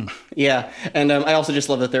 Yeah, and I also just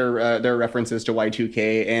love that there are references to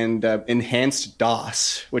Y2K and enhanced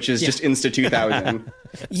DOS, which is just Insta 2000.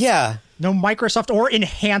 Yeah. No Microsoft or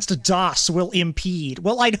enhanced DOS will impede.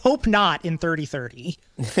 Well, I'd hope not in 3030.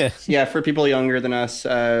 Yeah, for people younger than us,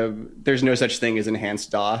 there's no such thing as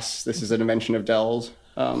enhanced DOS. This is an invention of Dell's.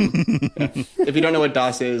 If you don't know what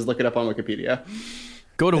DOS is, look it up on Wikipedia.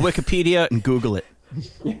 Go to Wikipedia and Google it.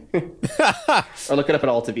 Or look it up at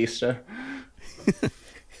Alta Vista.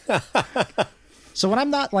 So when I'm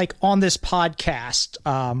not like on this podcast,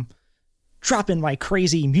 dropping my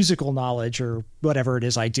crazy musical knowledge or whatever it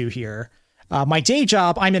is I do here, my day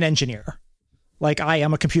job, I'm an engineer. Like I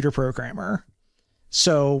am a computer programmer.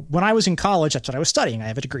 So when I was in college, that's what I was studying. I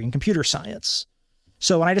have a degree in computer science.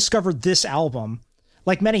 So when I discovered this album,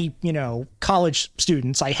 like many, college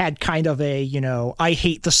students, I had kind of a, I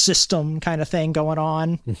hate the system kind of thing going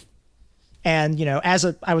on. And,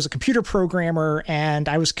 I was a computer programmer and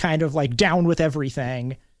I was kind of like down with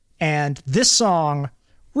everything. And this song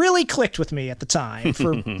really clicked with me at the time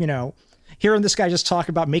for, hearing this guy just talk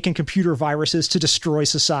about making computer viruses to destroy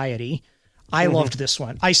society. I loved this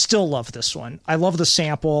one. I still love this one. I love the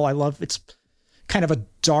sample. I love it's kind of a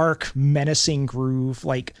dark, menacing groove,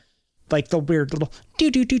 like the weird little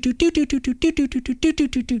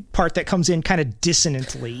part that comes in kind of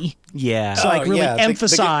dissonantly. Yeah. So like really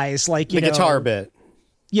emphasize like the guitar bit.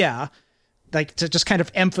 Yeah. Like to just kind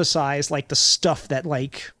of emphasize like the stuff that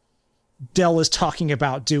like Del is talking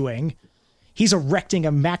about doing. He's erecting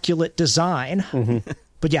immaculate design.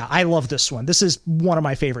 But yeah, I love this one. This is one of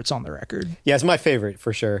my favorites on the record. Yeah, it's my favorite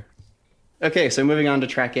for sure. Okay, so moving on to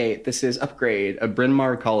track 8. This is Upgrade, a Bryn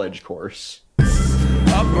Mawr College course.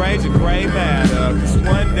 Upgrade your gray matter, 'cause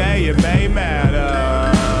one day it may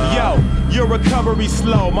matter. Yo, your recovery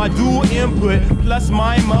slow, my dual input, plus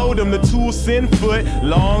my modem, the tool send foot.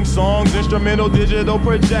 Long songs, instrumental, digital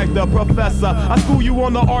projector, professor. I school you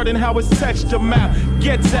on the art and how it's texture map.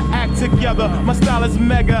 Get to act together, my style is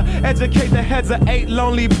mega. Educate the heads of 8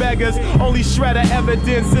 lonely beggars. Only shred of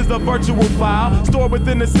evidence is a virtual file. Stored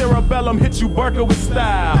within the cerebellum, hit you burger with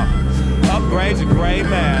style. Upgrade your gray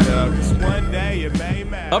matter, 'cause one day it may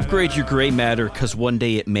matter. Upgrade your gray matter, 'cause one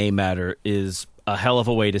day it may matter is a hell of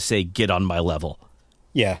a way to say get on my level.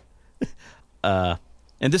 Yeah. And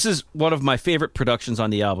this is one of my favorite productions on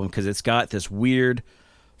the album because it's got this weird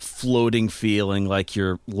floating feeling like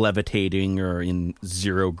you're levitating or in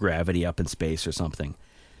zero gravity up in space or something.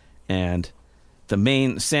 And the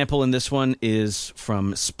main sample in this one is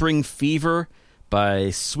from Spring Fever by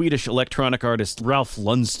Swedish electronic artist Ralph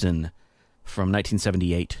Lunsden from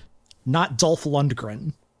 1978. Not Dolph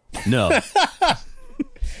Lundgren. No.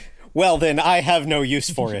 Well, then I have no use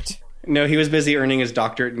for it. No, he was busy earning his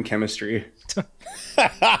doctorate in chemistry.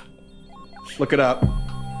 Look it up.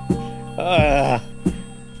 I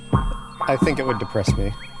think it would depress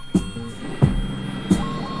me.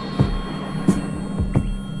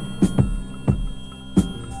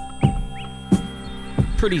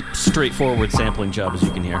 Pretty straightforward sampling job, as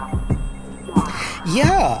you can hear.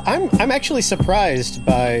 Yeah, I'm actually surprised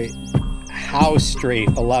by how straight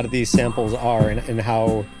a lot of these samples are and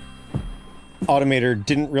how Automator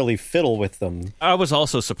didn't really fiddle with them. I was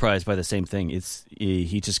also surprised by the same thing.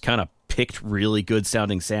 He just kind of picked really good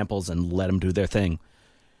sounding samples and let them do their thing.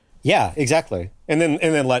 Yeah, exactly. And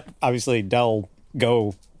then let obviously Del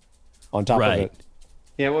go on top of it.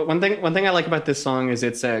 Yeah, well, one thing I like about this song is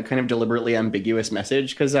it's a kind of deliberately ambiguous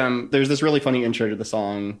message because there's this really funny intro to the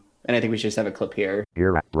song, and I think we should just have a clip here.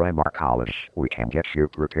 Here at Bryn Mawr College, we can get you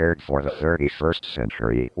prepared for the 31st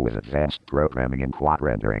century with advanced programming in quad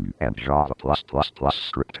rendering and Java++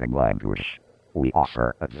 scripting language. We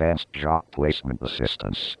offer advanced job placement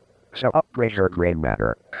assistance. So upgrade your gray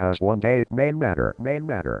matter, cause one day it may matter.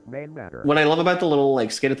 What I love about the little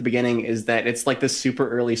like skit at the beginning is that it's like this super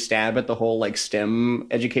early stab at the whole like STEM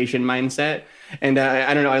education mindset. And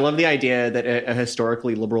I don't know, I love the idea that a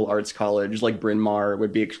historically liberal arts college like Bryn Mawr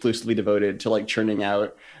would be exclusively devoted to like churning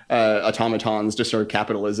out automatons to serve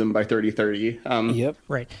capitalism by 3030. Yep.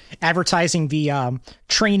 Right. Advertising the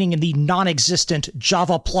training in the non-existent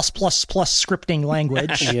Java++ scripting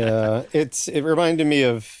language. Yeah, it reminded me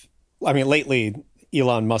of, I mean, lately,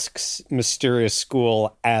 Elon Musk's mysterious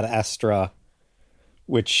school Ad Astra,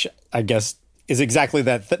 which I guess is exactly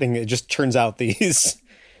that thing. It just turns out these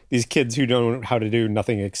kids who don't know how to do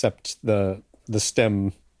nothing except the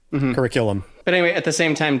STEM curriculum. But anyway, at the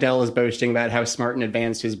same time, Del is boasting about how smart and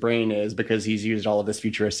advanced his brain is because he's used all of this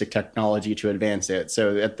futuristic technology to advance it.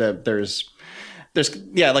 So there's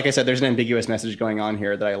like I said, there's an ambiguous message going on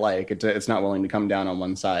here that I like. It's not willing to come down on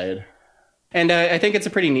one side. And I think it's a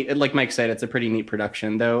pretty neat, like Mike said, it's a pretty neat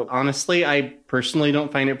production, though. Honestly, I personally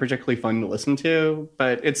don't find it particularly fun to listen to,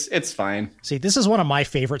 but it's fine. See, this is one of my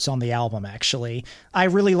favorites on the album, actually. I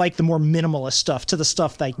really like the more minimalist stuff to the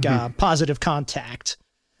stuff like Positive Contact.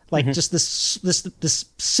 Like just this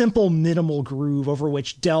simple minimal groove over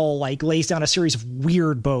which Del like lays down a series of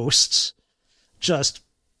weird boasts. Just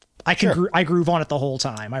I groove on it the whole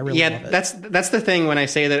time. I really love it. That's the thing when I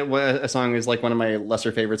say that a song is like one of my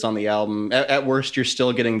lesser favorites on the album. At worst, you're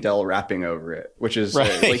still getting Del rapping over it, which is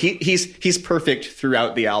right. Like he's perfect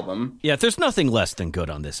throughout the album. Yeah, there's nothing less than good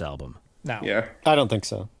on this album. No. Yeah. I don't think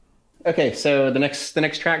so. Okay, so the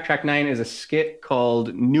next track 9 is a skit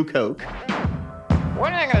called New Coke.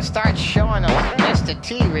 When are they gonna start showing those Mr.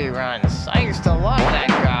 T reruns? I used to love that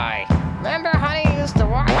guy. Remember, honey, you used to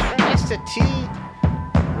watch Mr. T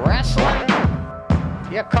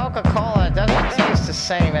wrestling? Your Coca-Cola doesn't taste the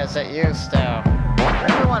same as it used to.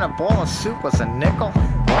 Remember when a bowl of soup was a nickel? All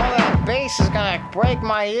that bass is gonna break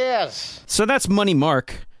my ears. So that's Money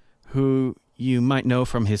Mark, who you might know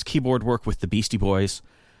from his keyboard work with the Beastie Boys.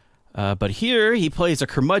 But here he plays a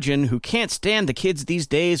curmudgeon who can't stand the kids these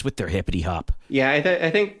days with their hippity hop. Yeah, I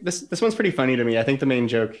think this one's pretty funny to me. I think the main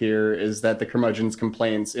joke here is that the curmudgeon's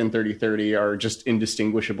complaints in 3030 are just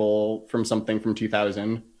indistinguishable from something from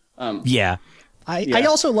 2000. Yeah. I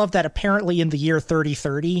also love that apparently in the year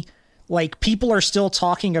 3030, like, people are still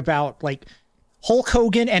talking about, like, Hulk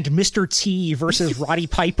Hogan and Mr. T versus Roddy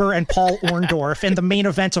Piper and Paul Orndorff in the main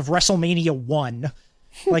event of WrestleMania 1.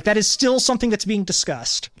 Like, that is still something that's being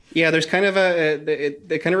discussed. Yeah, there's kind of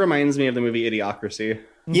it kind of reminds me of the movie Idiocracy.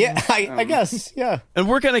 Yeah, I guess, yeah. And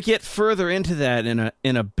we're going to get further into that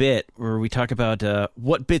in a bit, where we talk about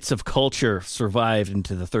what bits of culture survived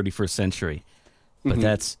into the 31st century. But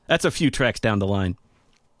that's a few tracks down the line.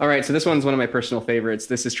 All right, so this one's one of my personal favorites.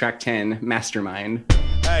 This is track 10, Mastermind.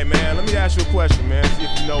 Hey, man, let me ask you a question, man. See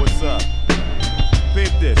if you know what's up. Big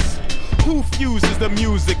this. Who fuses the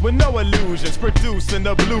music with no illusions, producing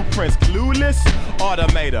the blueprints? Clueless?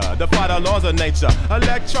 Automator, defy the laws of nature.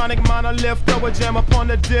 Electronic monolith, throw a jam upon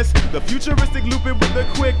the disc. The futuristic loop it with the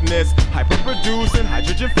quickness. Hyper-producing,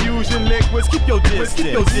 hydrogen fusion liquids. Keep your distance.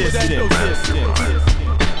 Keep your distance.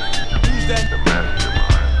 Who's that?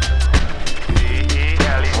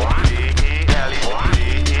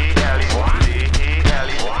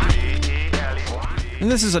 And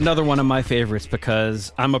this is another one of my favorites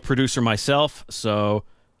because I'm a producer myself, so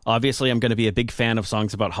obviously I'm going to be a big fan of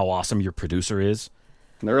songs about how awesome your producer is.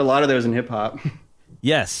 There are a lot of those in hip-hop.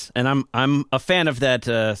 Yes, and I'm a fan of that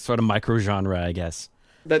sort of micro-genre, I guess.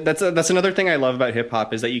 That's another thing I love about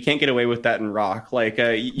hip-hop is that you can't get away with that in rock. Like,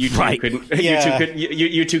 you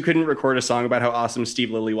two couldn't record a song about how awesome Steve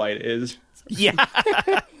Lillywhite is. Yeah.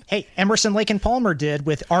 Hey, Emerson, Lake and Palmer did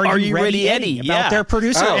with Are You Ready, Eddie? About their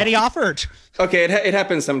producer, Eddie Offord. Okay, it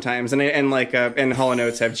happens sometimes, and Hall &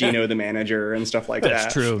 Oates have Gino the manager and stuff like that.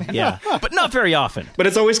 That's true, yeah. But not very often. But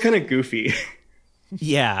it's always kind of goofy.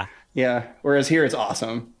 Yeah. Yeah, whereas here it's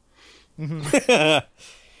awesome.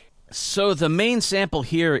 So the main sample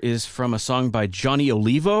here is from a song by Johnny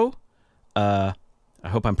Olivo. I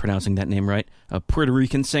hope I'm pronouncing that name right. A Puerto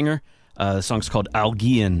Rican singer. The song's called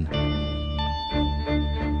Alguien.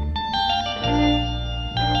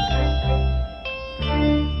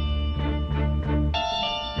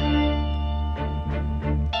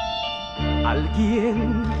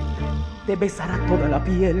 Alguien te besará toda la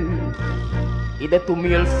piel y de tu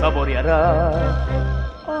miel saboreará.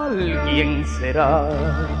 Alguien será.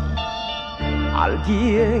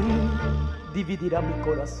 Alguien dividirá mi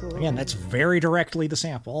corazón. Again, that's very directly the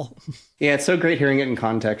sample. Yeah, it's so great hearing it in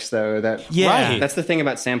context, though. That's the thing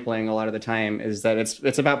about sampling a lot of the time is that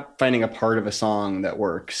it's about finding a part of a song that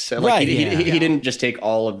works. Like, he didn't just take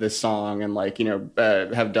all of this song and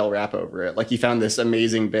have Del rap over it. Like, he found this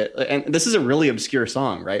amazing bit, and this is a really obscure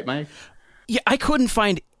song, right, Mike? Yeah, I couldn't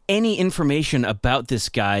find any information about this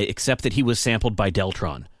guy except that he was sampled by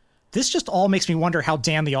Deltron. This just all makes me wonder how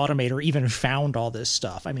Dan the Automator even found all this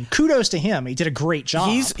stuff. I mean, kudos to him. He did a great job.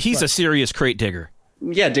 He's a serious crate digger.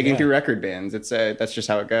 Yeah, digging through record bins. That's just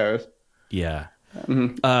how it goes. Yeah.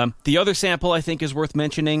 The other sample I think is worth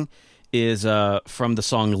mentioning is from the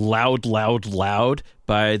song Loud, Loud, Loud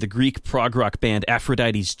by the Greek prog rock band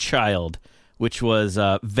Aphrodite's Child, which was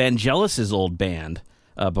Vangelis's old band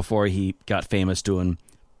before he got famous doing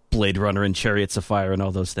Blade Runner and Chariots of Fire and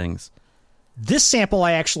all those things. This sample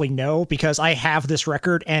I actually know because I have this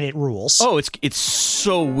record and it rules. Oh, it's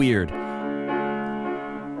so weird.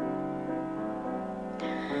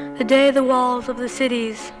 The day the walls of the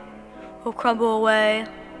cities will crumble away,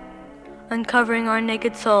 uncovering our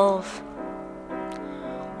naked souls.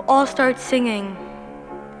 We'll all start singing,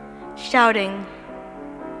 shouting,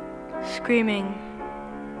 screaming.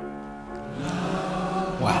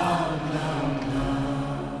 Wow.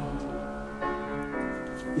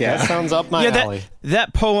 Yeah, that sounds up my alley.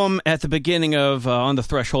 That poem at the beginning of On the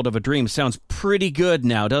Threshold of a Dream sounds pretty good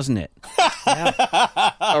now, doesn't it?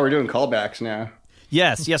 Oh, we're doing callbacks now.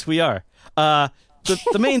 Yes, we are. The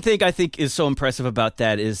main thing I think is so impressive about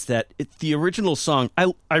that is that the original song,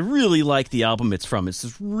 I really like the album it's from. It's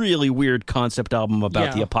this really weird concept album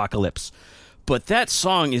about the apocalypse. But that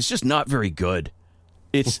song is just not very good.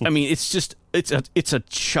 It's a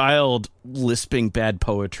child lisping bad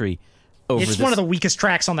poetry. It's one of the weakest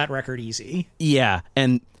tracks on that record, easy. Yeah,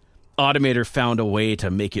 and Automator found a way to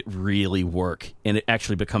make it really work, and it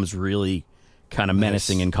actually becomes really kind of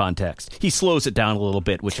menacing in context. He slows it down a little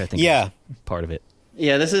bit, which I think is part of it.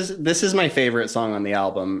 Yeah, this is my favorite song on the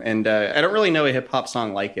album, and I don't really know a hip hop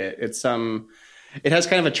song like it. it has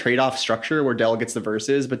kind of a trade-off structure where Del gets the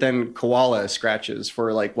verses, but then Koala scratches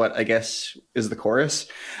for like what I guess is the chorus.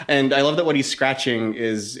 And I love that what he's scratching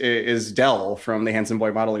is Del from the Handsome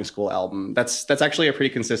Boy Modeling School album. That's actually a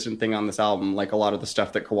pretty consistent thing on this album. Like a lot of the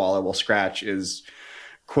stuff that Koala will scratch is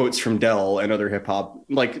quotes from Del and other hip hop,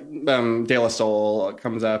 like De La Soul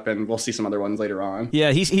comes up, and we'll see some other ones later on.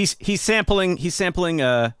 Yeah, he's sampling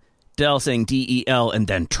Del saying DEL and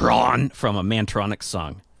then Tron from a Mantronix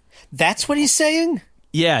song. That's what he's saying?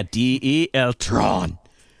 Yeah, DEL Tron.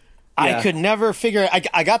 Yeah. I could never figure.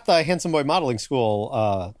 I got the Handsome Boy Modeling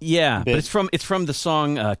School. Yeah, bit. but it's from the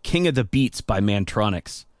song "King of the Beats" by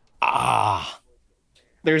Mantronix.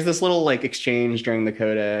 There's this little like exchange during the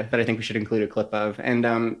coda that I think we should include a clip of, and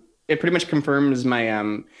it pretty much confirms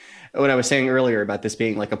my what I was saying earlier about this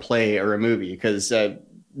being like a play or a movie, because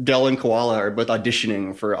Del and Koala are both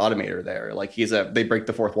auditioning for Automator there. Like they break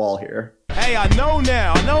the fourth wall here. Hey, I know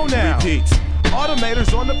now. Repeat.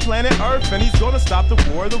 Automator's on the planet Earth, and he's gonna stop the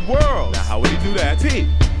war of the world. Now, how would he do that? Pete.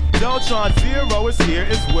 Deltron Zero is here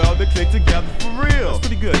as well to click together for real. That's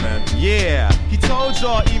pretty good, man. Yeah, he told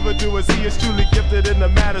y'all evildoers he is truly gifted in the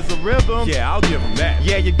matters of rhythm. Yeah, I'll give him that.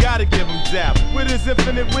 Yeah, you gotta give him that. With his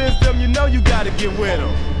infinite wisdom, you know you gotta get with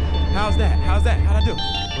him. How'd I do?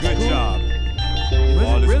 Good job.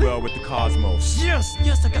 All is well with the cosmos. Yes,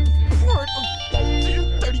 I got the report of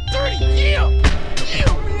 3030. Yeah,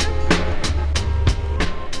 man.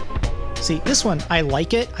 See, this one, I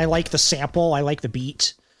like it. I like the sample. I like the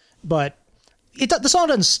beat. But the song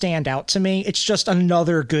doesn't stand out to me. It's just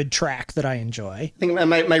another good track that I enjoy. I think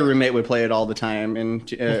my roommate would play it all the time in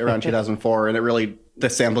around 2004, and the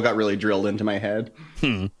sample got really drilled into my head.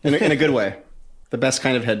 In a good way. The best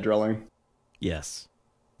kind of head drilling. Yes.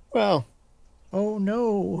 Well. Oh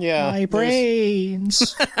no. Yeah. My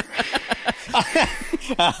brains.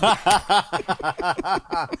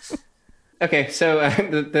 Okay, so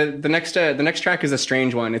the next track is a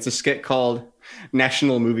strange one. It's a skit called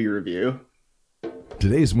National Movie Review.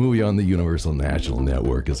 Today's movie on the Universal National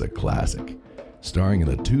Network is a classic, starring in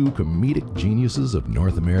the two comedic geniuses of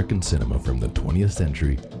North American cinema from the 20th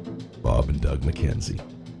century, Bob and Doug McKenzie.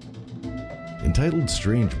 Entitled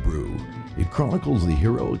Strange Brew, it chronicles the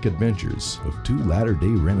heroic adventures of two latter-day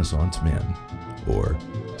Renaissance men, or,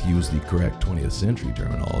 to use the correct 20th century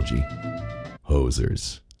terminology,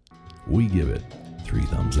 hosers. We give it 3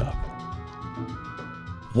 thumbs up.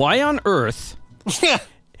 Why on earth,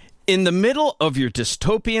 in the middle of your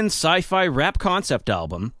dystopian sci-fi rap concept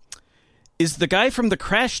album, is the guy from the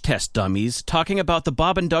Crash Test Dummies talking about the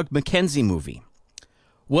Bob and Doug McKenzie movie?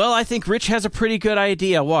 Well, I think Rich has a pretty good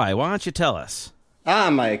idea why. Why don't you tell us?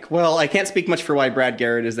 Mike. Well, I can't speak much for why Brad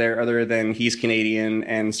Garrett is there other than he's Canadian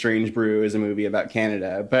and Strange Brew is a movie about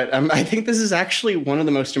Canada. But I think this is actually one of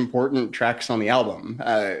the most important tracks on the album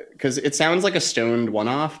because it sounds like a stoned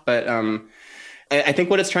one-off, but I think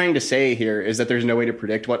what it's trying to say here is that there's no way to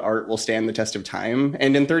predict what art will stand the test of time.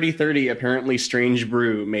 And in 3030, apparently Strange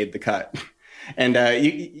Brew made the cut. And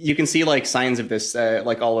you can see like signs of this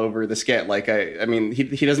like all over the skit. Like I mean,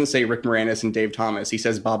 he doesn't say Rick Moranis and Dave Thomas. He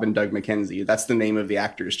says Bob and Doug McKenzie. That's the name of the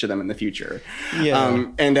actors to them in the future.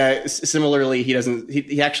 Yeah. Similarly,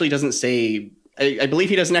 he actually doesn't say. I believe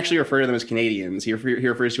he doesn't actually refer to them as Canadians. He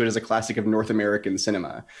refers to it as a classic of North American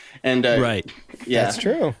cinema. And right, yeah, that's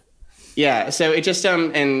true. Yeah, so it just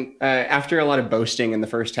after a lot of boasting in the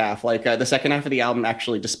first half, like the second half of the album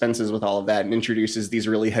actually dispenses with all of that and introduces these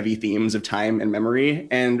really heavy themes of time and memory,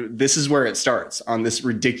 and this is where it starts on this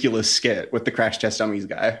ridiculous skit with the Crash Test Dummies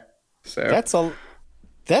guy. So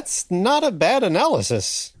that's not a bad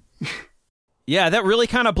analysis. Yeah, that really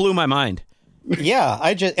kind of blew my mind. Yeah,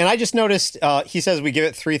 I just noticed he says we give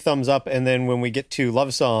it 3 thumbs up, and then when we get to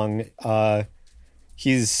Love Song,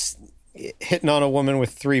 he's hitting on a woman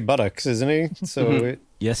with 3 buttocks, isn't he? So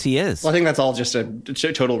yes, he is. Well, I think that's all just a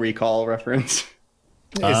Total Recall reference.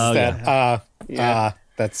 That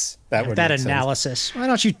would that analysis? Sense. Why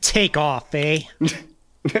don't you take off, eh?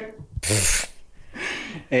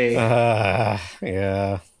 Hey.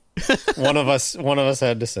 Yeah. One of us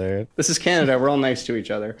had to say it. This is Canada. We're all nice to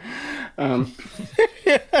each other.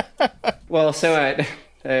 Well, so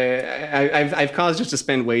I've caused us to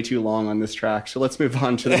spend way too long on this track, so let's move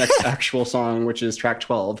on to the next actual song, which is track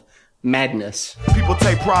 12, Madness. People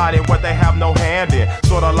take pride in what they have no hand in,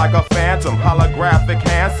 sort of like a phantom, holographic,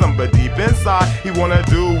 handsome, but deep inside he wanna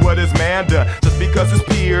do what his man done, just because his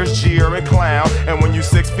peers cheer and clown. And when you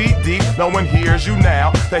 6 feet deep, no one hears you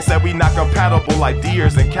now. They say we not compatible like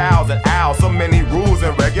deers and cows and owls. So many rules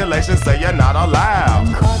and regulations say you're not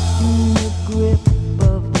allowed. Caught in the grip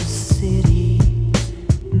of the city.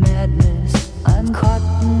 Madness, I'm caught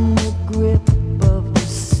in the grip of the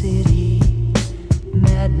city.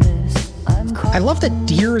 love that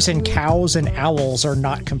deers and cows and owls are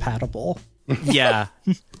not compatible. Yeah.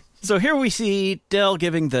 So here we see Del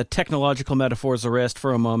giving the technological metaphors a rest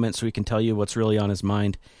for a moment so he can tell you what's really on his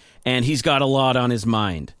mind. And he's got a lot on his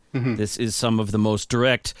mind. Mm-hmm. This is some of the most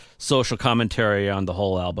direct social commentary on the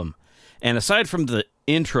whole album. And aside from the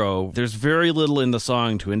intro, there's very little in the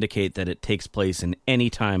song to indicate that it takes place in any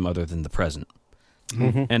time other than the present.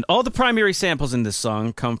 Mm-hmm. And all the primary samples in this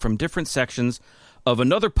song come from different sections of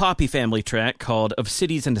another Poppy Family track called Of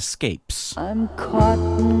Cities and Escapes. I'm caught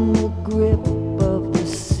in the grip of the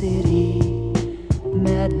city,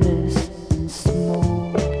 madness and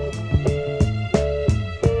smoke.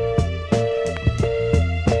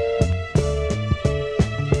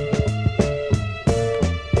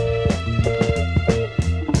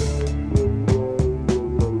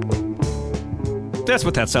 That's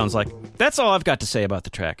what that sounds like. That's all I've got to say about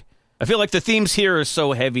the track. I feel like the themes here are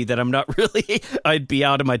so heavy that I'm not really... I'd be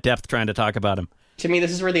out of my depth trying to talk about them. To me, this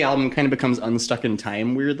is where the album kind of becomes unstuck in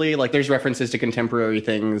time, weirdly. Like, there's references to contemporary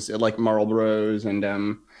things like Marlboros and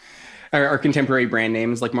our contemporary brand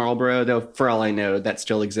names like Marlboro, though for all I know, that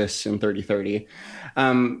still exists in 3030.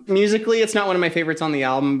 Musically, it's not one of my favorites on the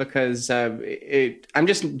album because I'm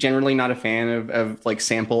just generally not a fan of like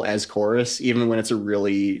sample as chorus, even when it's a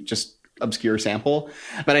really just obscure sample.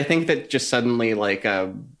 But I think that just suddenly like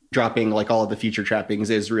dropping like all of the future trappings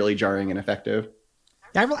is really jarring and effective.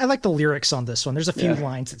 I like the lyrics on this one. There's a few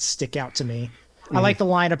lines that stick out to me. I like the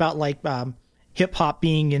line about like hip hop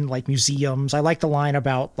being in like museums. I like the line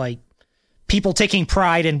about like people taking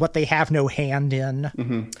pride in what they have no hand in.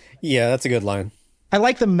 Mm-hmm. Yeah, that's a good line. I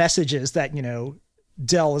like the messages that, you know,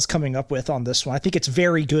 Del is coming up with on this one. I think it's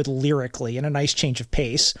very good lyrically and a nice change of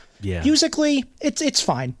pace. Yeah. Musically, it's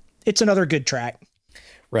fine. It's another good track.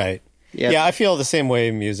 Right. Yeah, I feel the same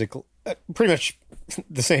way pretty much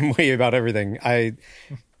the same way about everything. I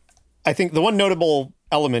think the one notable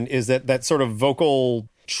element is that sort of vocal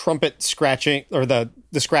trumpet scratching, or the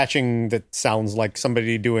scratching that sounds like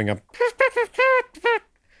somebody doing a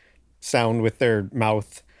sound with their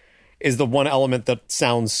mouth, is the one element that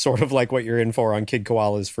sounds sort of like what you're in for on Kid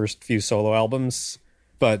Koala's first few solo albums.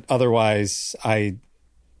 But otherwise,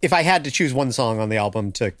 if I had to choose one song on the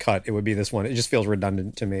album to cut, it would be this one. It just feels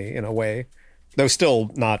redundant to me in a way, though still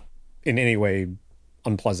not in any way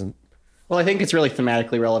unpleasant. Well, I think it's really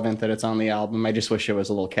thematically relevant that it's on the album. I just wish it was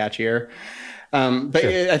a little catchier. But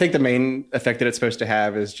sure. I think the main effect that it's supposed to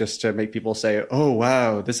have is just to make people say, oh,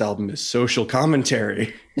 wow, this album is social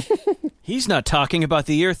commentary. He's not talking about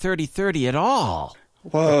the year 3030 at all.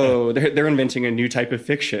 Whoa, they're inventing a new type of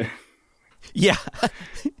fiction. Yeah.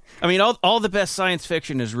 I mean, all the best science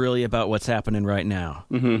fiction is really about what's happening right now.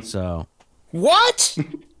 Mm-hmm. So, what?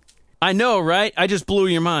 I know, right? I just blew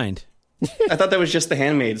your mind. I thought that was just The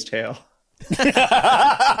Handmaid's Tale.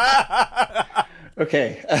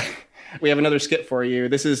 Okay, we have another skit for you.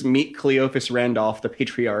 This is Meet Cleophas Randolph, the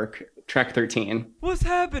Patriarch, track 13. What's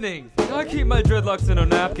happening? I keep my dreadlocks in a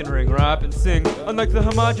napkin ring, rap and sing. Unlike the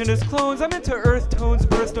homogeneous clones, I'm into earth tones,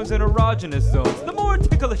 birthstones, and erogenous zones. The more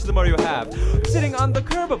ticklish, the more you have. I'm sitting on the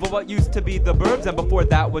curb of what used to be the burbs, and before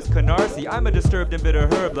that was Canarsie. I'm a disturbed and bitter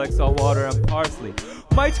herb like salt water and parsley.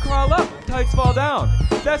 Mites crawl up, tights fall down.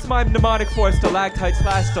 That's my mnemonic for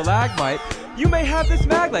stalactite/stalagmite. You may have this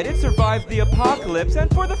maglite, it survived the apocalypse,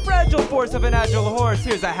 and for the fragile force of an agile horse,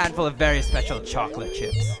 here's a handful of very special chocolate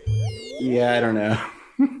chips. Yeah, I don't know.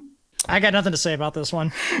 I got nothing to say about this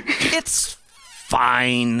one. It's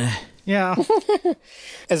fine. Yeah.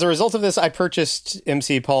 As a result of this, I purchased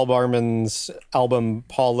MC Paul Barman's album,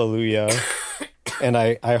 Hallelujah, and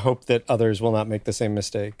I hope that others will not make the same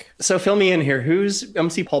mistake. So fill me in here. Who's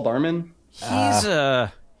MC Paul Barman?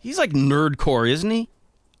 He's like nerdcore, isn't he?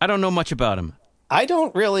 I don't know much about him. I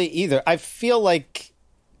don't really either. I feel like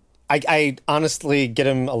I honestly get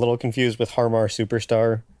him a little confused with Harmar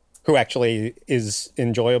Superstar, who actually is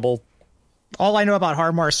enjoyable. All I know about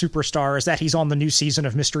Harmar Superstar is that he's on the new season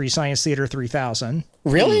of Mystery Science Theater 3000.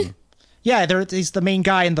 Really? Yeah, he's the main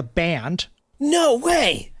guy in the band. No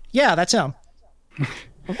way! Yeah, that's him.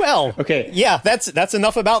 Well, okay. Yeah, that's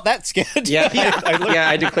enough about that skit. Yeah,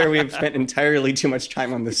 I declare we have spent entirely too much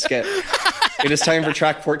time on this skit. It is time for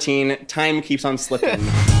track 14. Time keeps on slipping.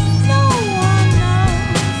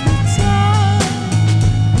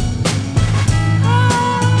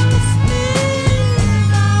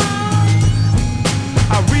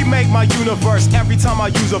 I remake my universe every time I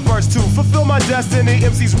use a verse to fulfill my destiny.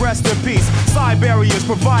 MCs rest in peace. Side barriers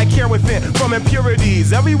provide care within from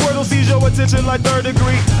impurities. Every word will seize your attention like third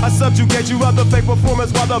degree. I subjugate you other fake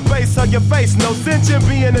performance while the bass hug your face. No sentient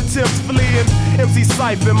being attempts fleeing. MC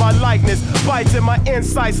siphon my likeness, bites in my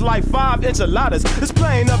insights like 5 enchiladas. This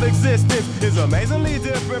plane of existence is amazingly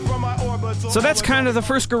different from my orbital. So that's kind of the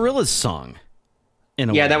first Gorillaz song. In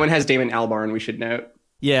a way. That one has Damon Albarn, we should note.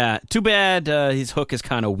 Yeah, too bad his hook is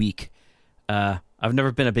kind of weak. I've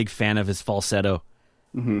never been a big fan of his falsetto.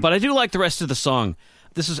 Mm-hmm. But I do like the rest of the song.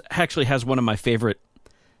 Actually has one of my favorite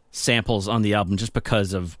samples on the album just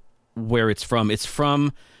because of where it's from. It's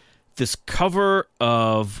from this cover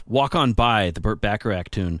of Walk On By, the Burt Bacharach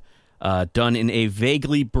tune, done in a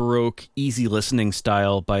vaguely Baroque, easy listening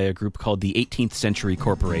style by a group called the 18th Century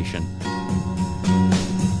Corporation.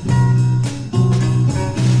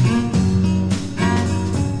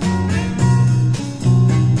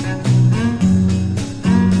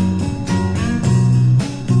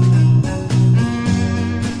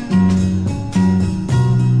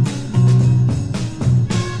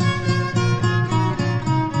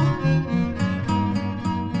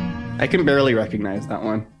 I can barely recognize that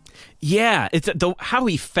one. Yeah, how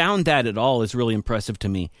he found that at all is really impressive to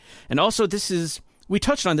me. And also, we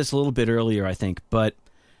touched on this a little bit earlier, I think, but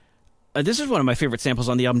this is one of my favorite samples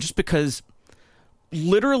on the album just because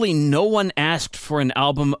literally no one asked for an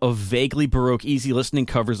album of vaguely Baroque, easy listening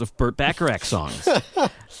covers of Burt Bacharach songs.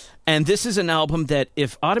 And this is an album that,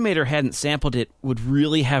 if Automator hadn't sampled it, would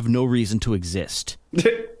really have no reason to exist.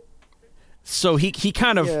 So he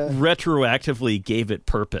kind of retroactively gave it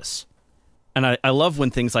purpose. And I love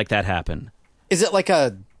when things like that happen. Is it like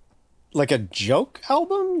a joke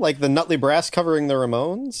album? Like the Nutley Brass covering the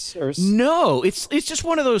Ramones? No, it's just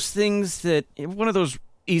one of those things one of those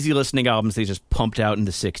easy listening albums they just pumped out in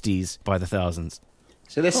the 60s by the thousands.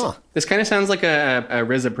 So this kind of sounds like a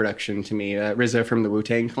RZA production to me, RZA from the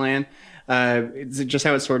Wu-Tang Clan. It's just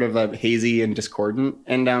how it's sort of hazy and discordant.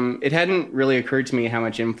 And it hadn't really occurred to me how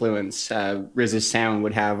much influence RZA's sound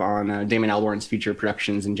would have on Damon Albarn's future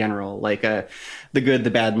productions in general, like The Good,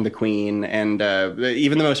 the Bad, and the Queen, and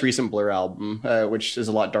even the most recent Blur album, which is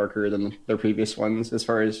a lot darker than their previous ones as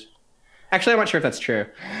far as... Actually, I'm not sure if that's true.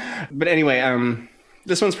 But anyway...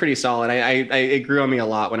 This one's pretty solid. It grew on me a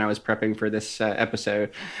lot when I was prepping for this episode.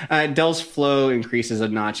 Del's flow increases a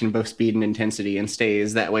notch in both speed and intensity and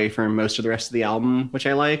stays that way for most of the rest of the album, which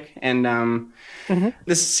I like. And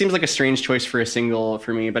this seems like a strange choice for a single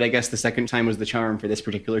for me, but I guess the second time was the charm for this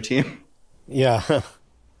particular team. Yeah.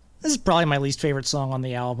 This is probably my least favorite song on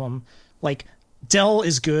the album. Like, Del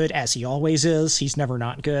is good as he always is. He's never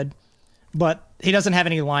not good. But he doesn't have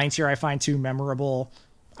any lines here I find too memorable.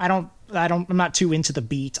 I'm not too into the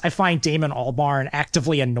beat. I find Damon Albarn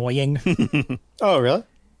actively annoying. Oh, really?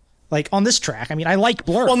 Like on this track. I mean, I like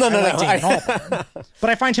Blur. Well, no. Damon Albarn, but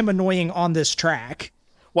I find him annoying on this track.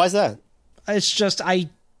 Why's that? It's just I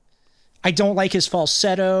don't like his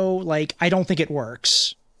falsetto. Like, I don't think it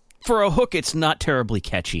works. For a hook, it's not terribly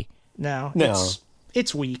catchy. No.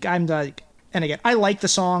 It's weak. I'm like, and again, I like the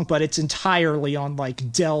song, but it's entirely on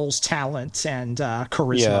like Del's talent and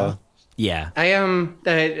charisma. Yeah, I'm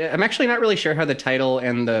actually not really sure how the title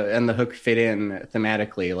and the hook fit in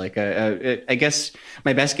thematically. Like, I guess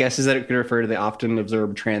my best guess is that it could refer to the often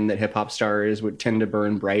observed trend that hip hop stars would tend to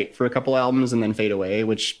burn bright for a couple albums and then fade away.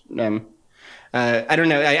 Which I don't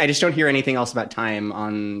know. I just don't hear anything else about time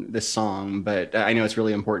on this song, but I know it's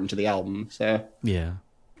really important to the album. So yeah.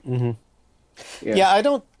 Mm-hmm.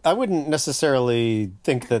 Yeah, I wouldn't necessarily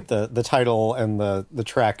think that the title and the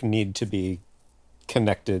track need to be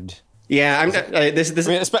connected. Yeah,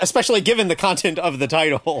 especially given the content of the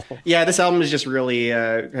title. Yeah, this album is just really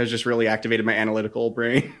has just really activated my analytical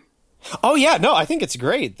brain. Oh yeah, no, I think it's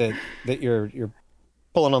great that you're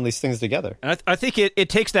pulling on these things together. And I think it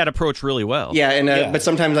takes that approach really well. Yeah, but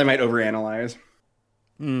sometimes I might overanalyze.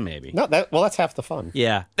 Maybe. No, that's half the fun.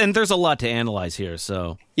 Yeah, and there's a lot to analyze here,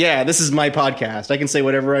 so. Yeah, this is my podcast. I can say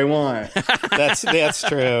whatever I want. That's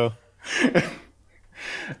true.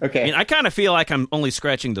 Okay. I mean, I kind of feel like I'm only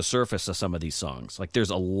scratching the surface of some of these songs. Like, there's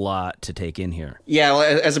a lot to take in here. Yeah,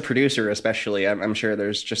 well, as a producer especially, I'm sure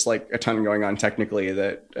there's just like a ton going on technically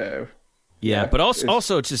that... Yeah, but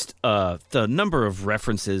also just the number of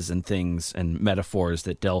references and things and metaphors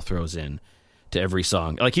that Del throws in to every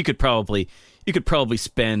song. Like, you could probably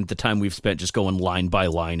spend the time we've spent just going line by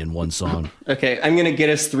line in one song. Okay, I'm going to get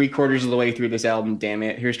us 3/4 of the way through this album, damn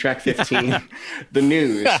it. Here's track 15, The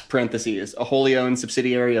News, parentheses, a wholly owned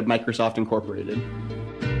subsidiary of Microsoft Incorporated.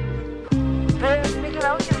 Við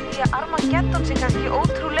miklar ágjörðum því að Armageddon sé kannski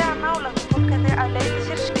ótrúlega nálægt og fólk að leita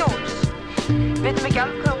sér skjóls. Við veitum ekki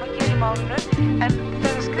alveg hvað að gera málinu, en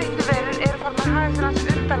þessar skrýtnuverur eru farnar að haga sér hans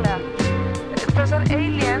undarlega. Þessar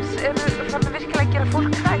aliens eru farnar virkilega að gera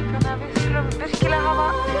fólk hrætt, þannig að við skulum virkilega hafa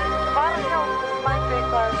varð hjá mæti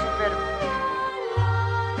eitthvað af þessum verum.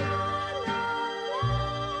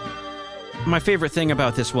 My favorite thing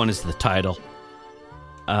about this one is the title.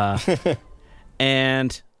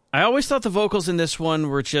 And I always thought the vocals in this one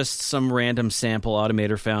were just some random sample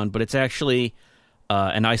Automator found, but it's actually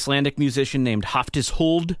an Icelandic musician named Hafdís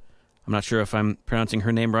Huld. I'm not sure if I'm pronouncing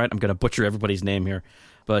her name right. I'm going to butcher everybody's name here.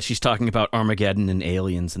 But she's talking about Armageddon and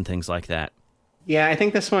aliens and things like that. Yeah, I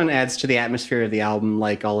think this one adds to the atmosphere of the album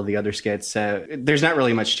like all of the other skits. There's not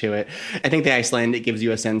really much to it. I think the Icelandic gives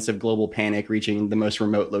you a sense of global panic reaching the most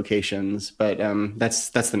remote locations, but that's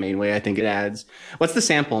the main way I think it adds. What's the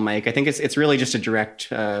sample, Mike? I think it's really just a direct...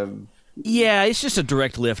 Yeah, it's just a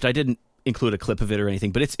direct lift. I didn't include a clip of it or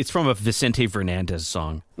anything, but it's from a Vicente Fernandez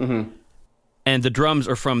song. Mm-hmm. And the drums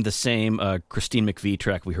are from the same Christine McVie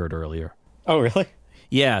track we heard earlier. Oh, really?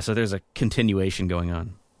 Yeah, so there's a continuation going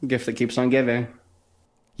on. Gift that keeps on giving.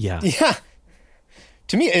 Yeah. Yeah.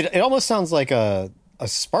 To me, it almost sounds like a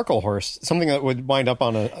Sparkle Horse, something that would wind up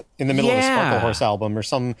on in the middle of a Sparkle Horse album or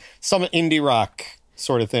some indie rock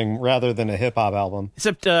sort of thing rather than a hip hop album.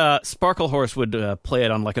 Except Sparkle Horse would play it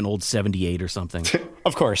on like an old 78 or something.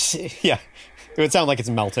 Of course. Yeah. It would sound like it's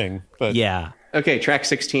melting, but yeah. Okay, track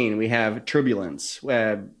 16, we have Turbulence.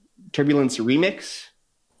 Turbulence Remix.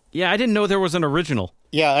 Yeah, I didn't know there was an original.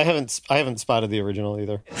 Yeah, I haven't spotted the original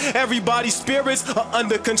either. Everybody's spirits are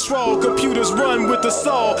under control. Computers run with the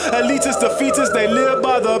soul. Elitists, defeatists, they live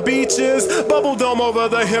by the beaches. Bubble dome over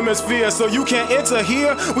the hemisphere, so you can't enter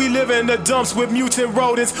here. We live in the dumps with mutant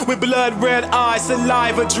rodents, with blood red eyes,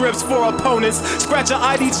 saliva drips for opponents. Scratch an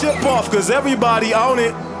ID chip off, cause everybody own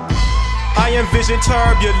it. I envision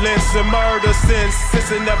turbulence and murder since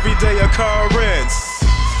it's an everyday occurrence.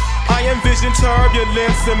 I envision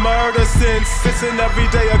turbulence and murder since it's an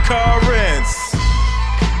everyday occurrence.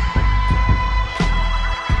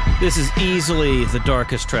 This is easily the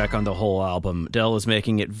darkest track on the whole album. Del is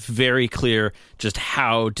making it very clear just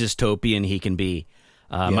how dystopian he can be.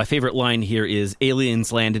 My favorite line here is,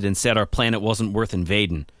 aliens landed and said our planet wasn't worth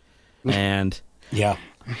invading. And yeah.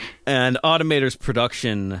 And Automator's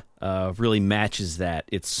production really matches that.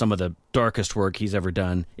 It's some of the darkest work he's ever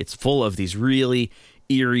done. It's full of these really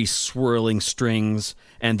eerie swirling strings,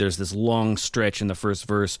 and there's this long stretch in the first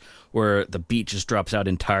verse where the beat just drops out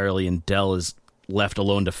entirely and Del is left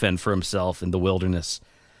alone to fend for himself in the wilderness.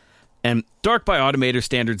 And dark by Automator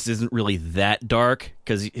standards isn't really that dark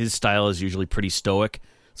because his style is usually pretty stoic,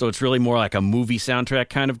 so it's really more like a movie soundtrack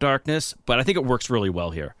kind of darkness, but I think it works really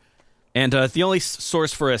well here. And the only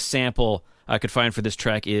source for a sample I could find for this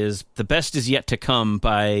track is The Best Is Yet to Come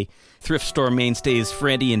by thrift store mainstays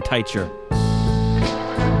Frandy and Teicher.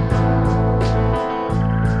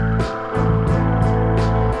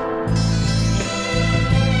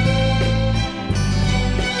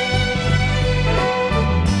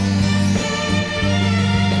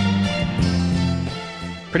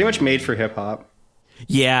 Pretty much made for hip hop.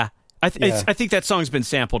 Yeah, I think that song's been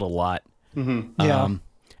sampled a lot. Mm-hmm. Yeah,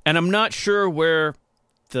 and I'm not sure where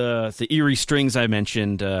the eerie strings I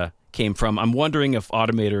mentioned came from. I'm wondering if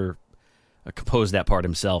Automator composed that part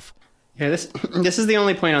himself. Yeah, this is the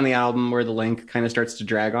only point on the album where the length kind of starts to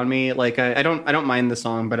drag on me. Like I don't mind the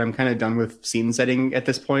song, but I'm kind of done with scene setting at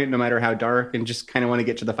this point, no matter how dark, and just kind of want to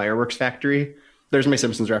get to the fireworks factory. There's my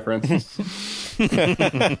Simpsons reference.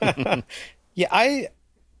 Yeah,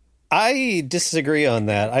 I disagree on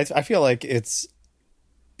that. I feel like it's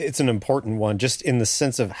an important one, just in the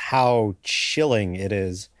sense of how chilling it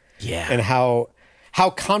is. Yeah. And how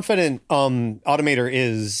confident Automator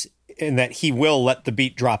is in that he will let the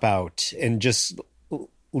beat drop out and just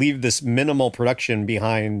leave this minimal production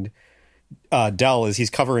behind Del as he's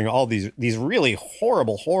covering all these really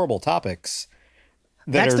horrible topics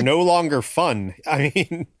that are no longer fun. I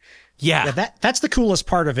mean... Yeah, that's the coolest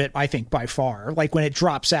part of it, I think, by far. Like when it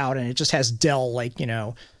drops out and it just has Del, like,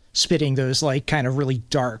 spitting those like kind of really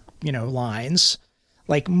dark, lines.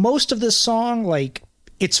 Like most of this song, like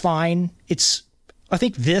it's fine. I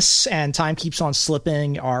think this and Time Keeps on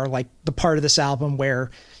Slipping are like the part of this album where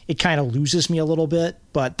it kind of loses me a little bit.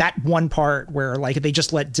 But that one part where like they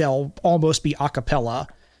just let Del almost be a cappella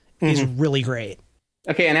is really great.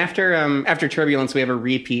 Okay, and after Turbulence, we have a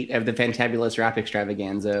repeat of the Fantabulous Rap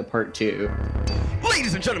Extravaganza, Part 2.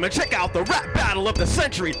 Ladies and gentlemen, check out the rap battle of the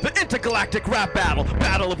century, the intergalactic rap battle,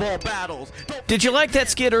 battle of all battles. Did you like that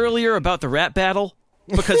skit earlier about the rap battle?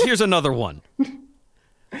 Because here's another one.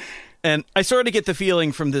 And I sort of get the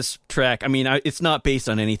feeling from this track, I mean, it's not based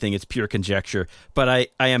on anything, it's pure conjecture, but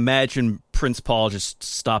I imagine Prince Paul just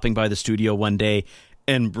stopping by the studio one day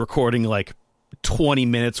and recording like 20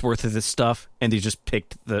 minutes worth of this stuff, and they just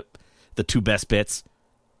picked the two best bits.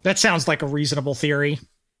 That sounds like a reasonable theory.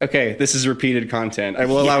 Okay, this is repeated content. I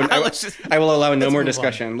will allow I will allow no more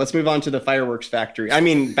discussion. Let's move on to the fireworks factory. I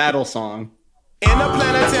mean, battle song.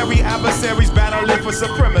 Interplanetary adversaries battling for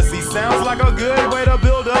supremacy. Sounds like a good way to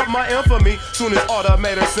build up my infamy. Soon as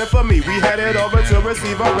automator sent for me, we headed over to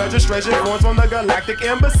receive our registration forms from the Galactic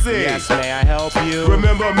Embassy. Yes, may I help you?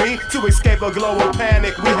 Remember me? To escape a global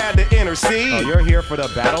panic, we had to intercede. Oh, you're here for the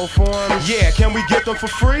battle forms? Yeah, can we get them for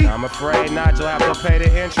free? I'm afraid not, you'll have to pay the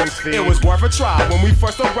entrance fee. It was worth a try when we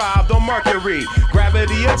first arrived on Mercury.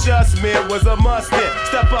 Gravity adjustment was a must-in.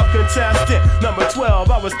 Step up contestant, number 12,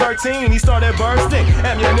 I was 13, he started bursting.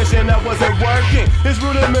 Ammunition that wasn't working. His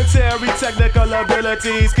rudimentary technical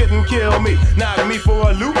abilities couldn't kill me. Knocked me for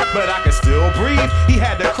a loop, but I could still breathe. He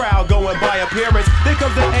had the crowd going by appearance. Then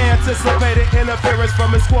comes the anticipated interference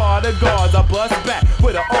from his squad of guards. I bust back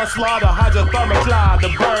with an onslaught of hydrothermic cloud to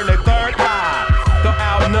burn the third eye. Don't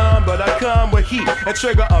outnumb, but I come with heat and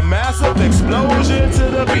trigger a massive explosion to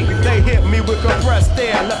the beat. They hit me with compressed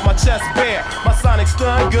air, left my chest bare. My sonic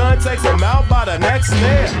stun gun takes them out by the next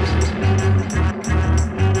snare.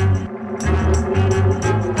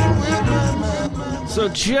 So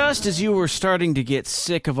just as you were starting to get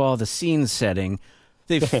sick of all the scene setting,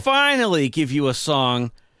 they finally give you a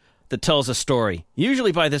song that tells a story.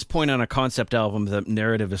 Usually by this point on a concept album, the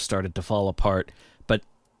narrative has started to fall apart. But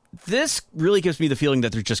this really gives me the feeling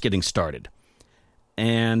that they're just getting started.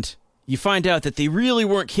 And you find out that they really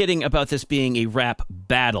weren't kidding about this being a rap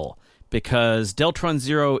battle, because Deltron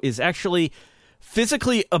Zero is actually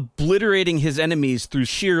physically obliterating his enemies through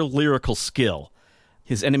sheer lyrical skill.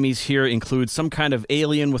 His enemies here include some kind of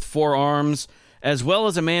alien with 4 arms, as well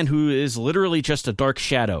as a man who is literally just a dark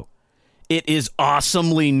shadow. It is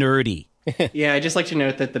awesomely nerdy. Yeah, I'd just like to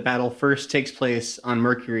note that the battle first takes place on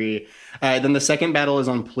Mercury, then the second battle is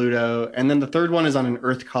on Pluto, and then the third one is on an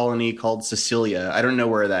Earth colony called Sicilia. I don't know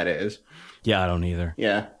where that is. Yeah, I don't either.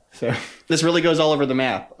 Yeah, so this really goes all over the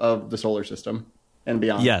map of the solar system and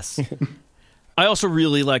beyond. Yes. I also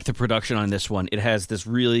really like the production on this one. It has this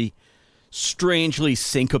really strangely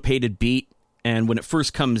syncopated beat, and when it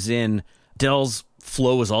first comes in, Del's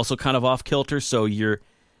flow is also kind of off-kilter, so you're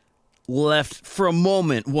left for a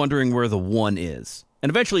moment wondering where the one is. And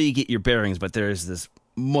eventually you get your bearings, but there's this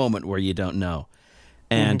moment where you don't know.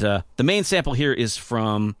 And the main sample here is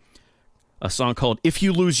from a song called If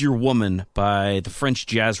You Lose Your Woman by the French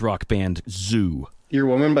jazz rock band Zoo. Your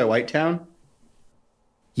Woman by Whitetown?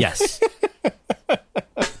 Yes.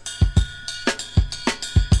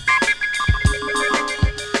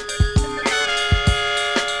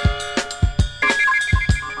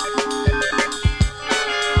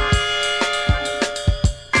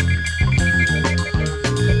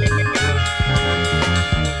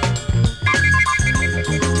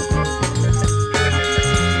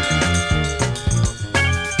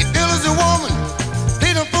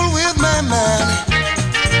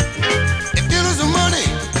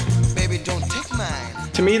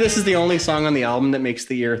 To me, this is the only song on the album that makes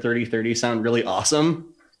the year 3030 sound really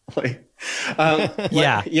awesome.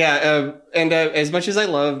 And as much as I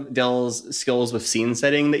love Del's skills with scene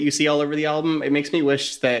setting that you see all over the album, it makes me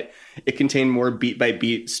wish that it contained more beat by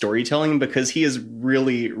beat storytelling, because he is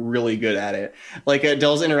really, really good at it. Like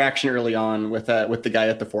Del's interaction early on with the guy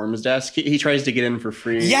at the forms desk, he tries to get in for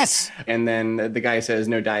free. Yes. And then the guy says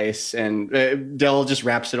no dice, and Del just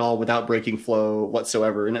raps it all without breaking flow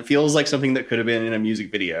whatsoever. And it feels like something that could have been in a music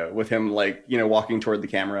video with him, like, walking toward the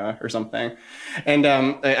camera or something. And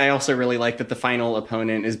I also really like that the final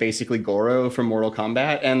opponent is basically Goro from Mortal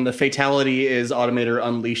Kombat, and the fatality is Automator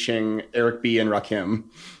unleashing Eric B. and Rakim.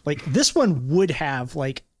 Like, this one would have,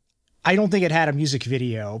 I don't think it had a music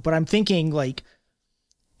video, but I'm thinking,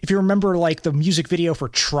 if you remember, the music video for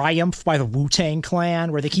Triumph by the Wu-Tang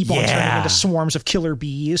Clan, where they keep on turning into swarms of killer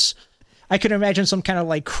bees, I could imagine some kind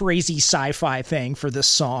of, crazy sci-fi thing for this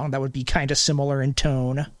song that would be kind of similar in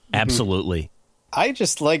tone. Absolutely. I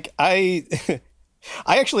just I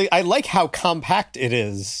like how compact it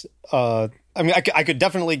is. I mean, I could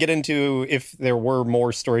definitely get into if there were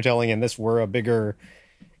more storytelling and this were a bigger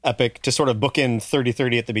epic to sort of bookend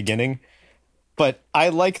 3030 at the beginning. But I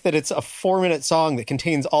like that it's a 4-minute song that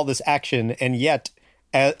contains all this action, and yet,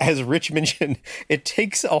 as Rich mentioned, it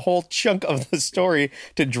takes a whole chunk of the story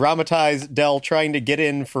to dramatize Del trying to get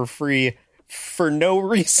in for free for no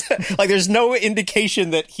reason. There's no indication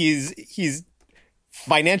that he's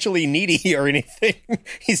financially needy or anything.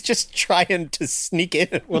 He's just trying to sneak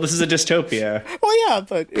in. Well, this is a dystopia. Well, yeah,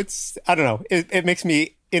 but I don't know. It makes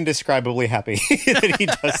me indescribably happy that he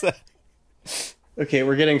does that. Okay,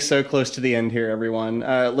 we're getting so close to the end here, everyone.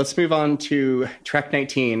 Let's move on to track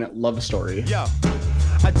 19, Love Story. Yo,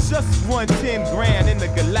 I just won 10 grand in the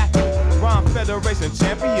Galactic Rhyme Federation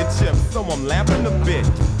Championship, so I'm lamping a bit.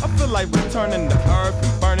 I feel like returning to Earth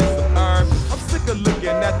and burning some herb. I'm sick of looking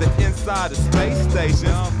at the inside of space stations.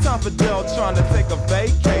 Time for Deltron to take a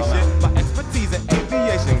vacation. My expertise in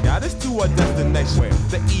aviation got us to a destination,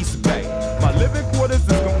 the East Bay. My living quarters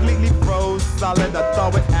is completely froze solid. I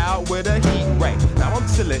thaw it out with a heat ray. Now I'm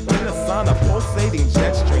chilling in the sauna, pulsating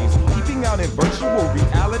jet streams, keeping out in virtual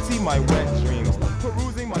reality my wet dreams.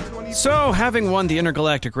 Perusing my 20. So, having won the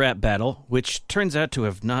intergalactic rap battle, which turns out to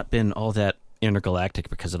have not been all that intergalactic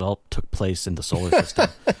because it all took place in the solar system.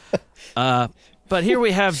 But here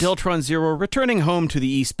we have Deltron Zero returning home to the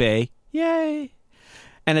East Bay, yay,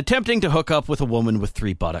 and attempting to hook up with a woman with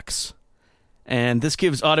 3 buttocks. And this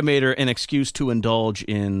gives Automator an excuse to indulge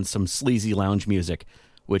in some sleazy lounge music,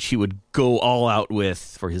 which he would go all out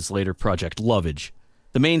with for his later project Lovage.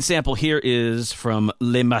 The main sample here is from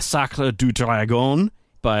Le Massacre du Dragon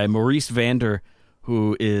by Maurice Vander,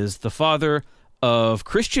 who is the father of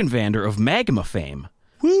Christian Vander of Magma fame.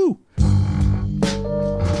 Woo!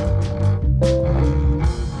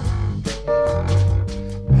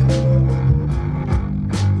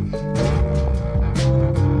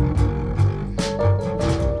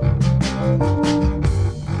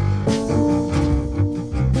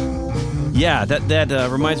 Yeah, that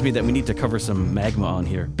reminds me that we need to cover some Magma on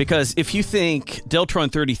here. Because if you think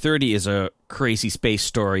Deltron 3030 is a crazy space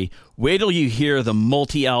story, wait till you hear the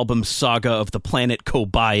multi-album saga of the planet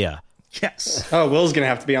Kobaya. Yes. Oh, Will's going to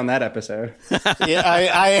have to be on that episode. Yeah,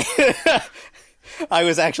 I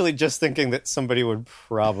was actually just thinking that somebody would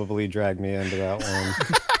probably drag me into that one.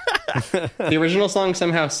 The original song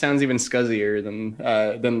somehow sounds even scuzzier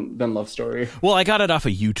than Love Story. Well, I got it off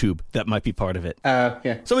of YouTube. That might be part of it.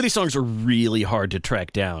 Yeah. Some of these songs are really hard to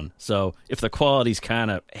track down. So if the quality's kind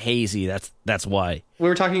of hazy, that's why. We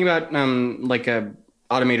were talking about like a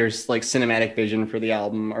Automator's like cinematic vision for the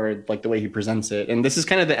album, or like the way he presents it, and this is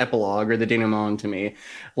kind of the epilogue or the denouement to me.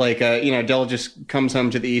 Like Del just comes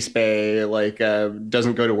home to the East Bay, like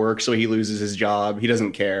doesn't go to work, so he loses his job. He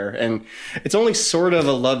doesn't care, and it's only sort of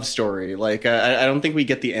a love story. Like I don't think we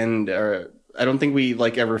get the end, or I don't think we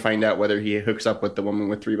like ever find out whether he hooks up with the woman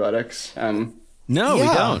with 3 buttocks. No, we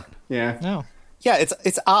don't. Yeah, no. Yeah,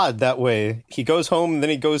 it's odd that way. He goes home, and then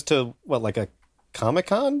he goes to like a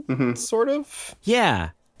Comic-Con, sort of? Yeah.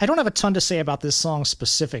 I don't have a ton to say about this song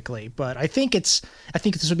specifically, but I think this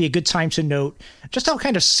would be a good time to note just how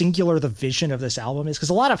kind of singular the vision of this album is, because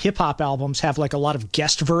a lot of hip-hop albums have like a lot of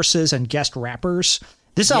guest verses and guest rappers.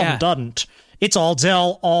 This album doesn't. It's all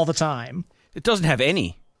Del all the time. It doesn't have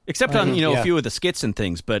any, except on, a few of the skits and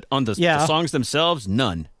things, but on the songs themselves,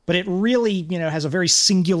 none. But it really, has a very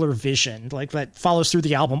singular vision, like that follows through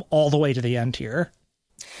the album all the way to the end here.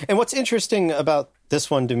 And what's interesting about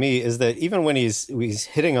this one to me is that even when he's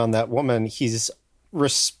hitting on that woman, he's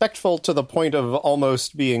respectful to the point of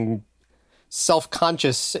almost being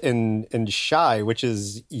self-conscious and shy, which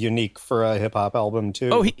is unique for a hip-hop album, too.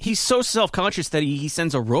 Oh, he's so self-conscious that he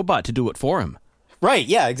sends a robot to do it for him. Right,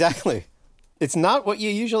 yeah, exactly. It's not what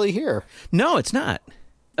you usually hear. No, it's not.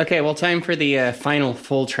 Okay, well, time for the final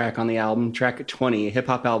full track on the album, track 20.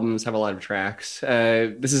 Hip-hop albums have a lot of tracks.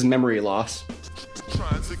 This is Memory Loss.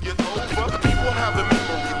 Trying to get over, people have the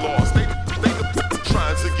memory loss. They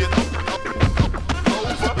trying to get over.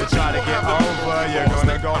 You try to get over, you're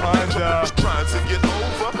gonna go under. Trying to get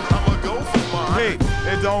over, I'ma go for mine. Hey,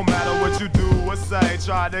 it don't matter what you do or say.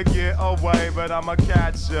 Try to get away, but I'ma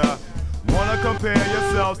catch ya. Wanna compare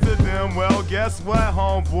yourselves to them? Well, guess what,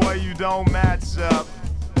 homeboy, you don't match up.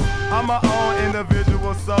 I'm my own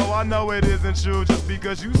individual, so I know it isn't true just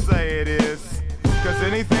because you say it is. Cause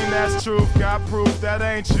anything that's truth got proof that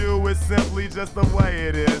ain't you, it's simply just the way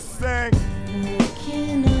it is. Sing.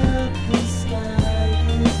 Looking up, the sky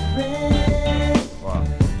is red. Wow.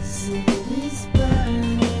 City's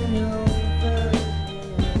burning over.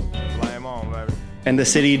 Flame on, baby. And the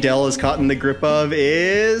city Del is caught in the grip of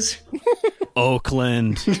is...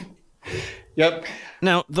 Oakland. Yep.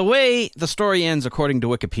 Now, the way the story ends, according to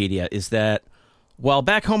Wikipedia, is that while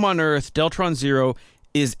back home on Earth, Deltron Zero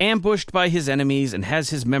is ambushed by his enemies and has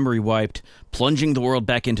his memory wiped, plunging the world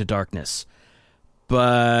back into darkness.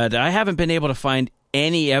 But I haven't been able to find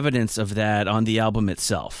any evidence of that on the album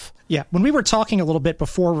itself. Yeah, when we were talking a little bit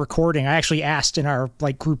before recording, I actually asked in our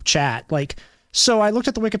group chat, so I looked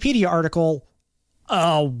at the Wikipedia article,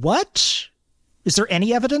 what? Is there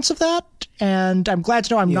any evidence of that? And I'm glad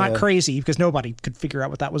to know I'm not crazy, because nobody could figure out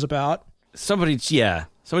what that was about. Somebody just I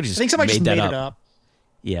think somebody made just that made it up.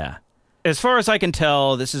 Yeah. as far as I can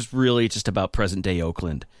tell, this is really just about present-day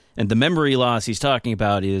Oakland. And the memory loss he's talking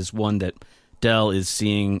about is one that Del is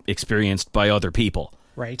seeing experienced by other people.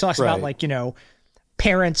 Right. He talks about, like,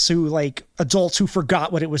 parents who, like, adults who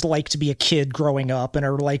forgot what it was like to be a kid growing up and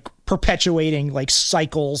are, like, perpetuating, like,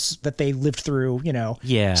 cycles that they lived through,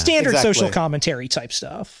 Yeah. standard social commentary type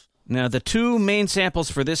stuff. Now, the two main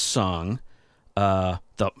samples for this song, the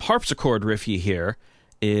harpsichord riff you hear,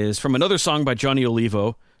 is from another song by Johnny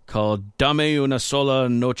Olivo called Dame una sola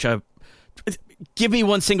noche. Give Me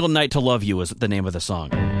One Single Night to Love You is the name of the song.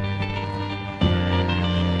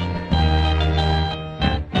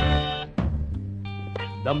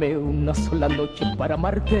 Dame una sola noche para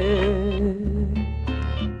amarte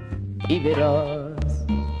y verás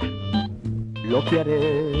lo que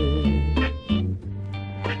haré.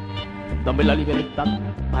 Dame la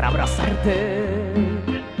libertad para abrazarte.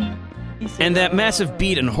 And that massive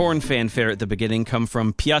beat and horn fanfare at the beginning come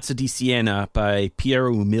from Piazza di Siena by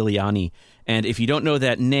Piero Umiliani. And if you don't know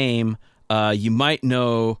that name, you might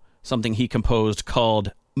know something he composed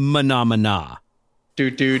called Mana Mana.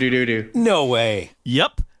 Do. No way.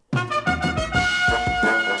 Yep.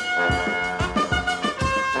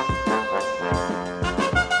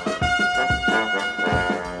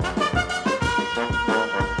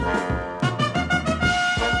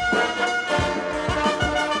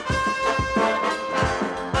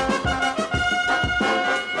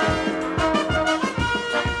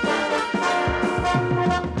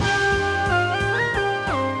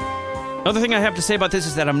 Another thing I have to say about this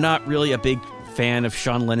is that I'm not really a big fan of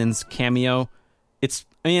Sean Lennon's cameo. It's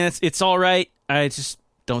all right. I just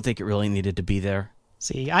don't think it really needed to be there.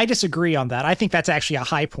 See, I disagree on that. I think that's actually a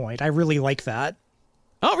high point. I really like that.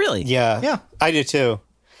 Oh, really? Yeah, I do too.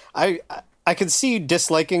 I could see you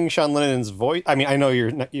disliking Sean Lennon's voice. I mean, I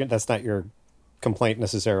know that's not your complaint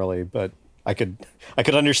necessarily, but I could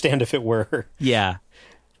understand if it were. Yeah,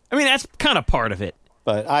 I mean that's kind of part of it.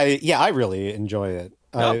 But I really enjoy it.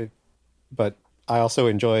 But I also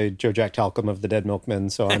enjoy Joe Jack Talcum of the Dead Milkmen,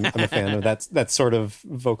 so I'm a fan of that sort of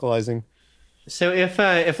vocalizing. So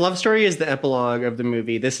if Love Story is the epilogue of the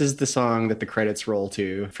movie, this is the song that the credits roll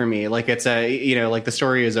to for me. Like it's like the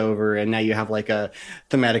story is over and now you have like a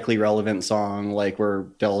thematically relevant song, like where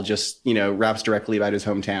Del just, raps directly about his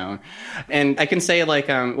hometown. And I can say like,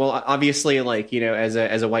 obviously like, as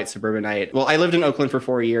a white suburbanite, I lived in Oakland for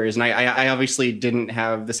 4 years and I obviously didn't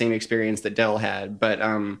have the same experience that Del had, but,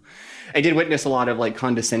 I did witness a lot of like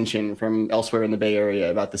condescension from elsewhere in the Bay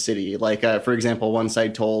Area about the city. Like, for example, once I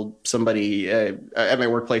told somebody at my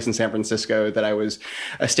workplace in San Francisco that I was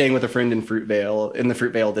staying with a friend in the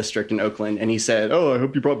Fruitvale district in Oakland. And he said, "Oh, I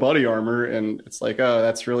hope you brought body armor." And it's like, "Oh,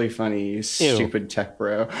 that's really funny, you stupid tech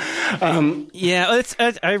bro."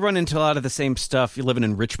 I run into a lot of the same stuff. You're living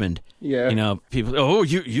in Richmond. Yeah. People, "Oh,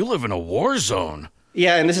 you live in a war zone."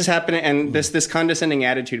 Yeah, and this is happening, and this condescending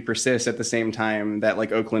attitude persists at the same time that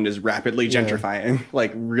like Oakland is rapidly gentrifying,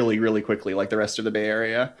 like really, really quickly, like the rest of the Bay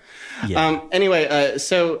Area. Yeah. Anyway,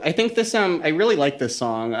 so I think this, I really like this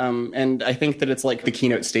song, and I think that it's like the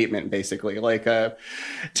keynote statement, basically. Like, to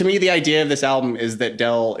me, the idea of this album is that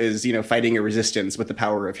Del is, fighting a resistance with the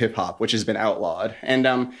power of hip hop, which has been outlawed. And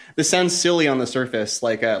this sounds silly on the surface,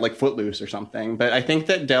 like Footloose or something, but I think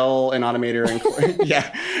that Del and Automator and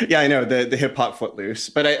I know the hip hop Footloose.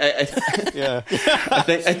 But I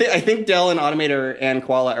think Del and Automator and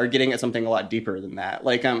Koala are getting at something a lot deeper than that.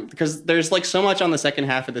 Like, because there's like so much on the second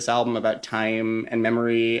half of this album about time and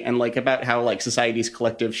memory and like about how like society's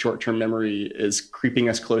collective short-term memory is creeping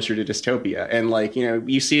us closer to dystopia. And like,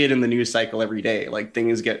 you see it in the news cycle every day. Like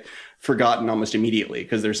things get forgotten almost immediately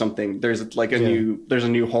because there's a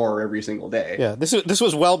new horror every single day. Yeah, this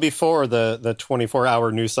was well before the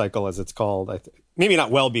 24-hour news cycle, as it's called. Maybe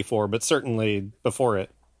not well before, but certainly before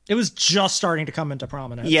it. It was just starting to come into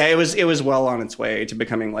prominence. Yeah, it was well on its way to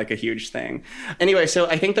becoming like a huge thing. Anyway, so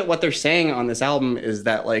I think that what they're saying on this album is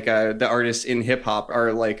that like the artists in hip hop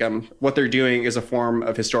are like what they're doing is a form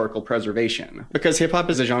of historical preservation, because hip hop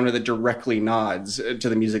is a genre that directly nods to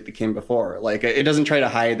the music that came before. Like it doesn't try to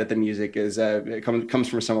hide that the music is comes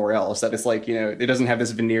from somewhere else. That it's like it doesn't have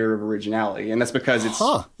this veneer of originality, and that's because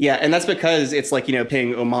it's like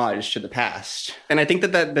paying homage to the past. And I think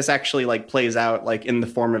that this actually like plays out like in the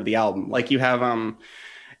form of the album. Like you have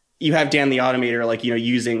Dan the Automator like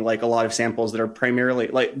using like a lot of samples that are primarily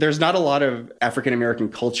like there's not a lot of African American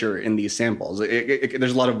culture in these samples.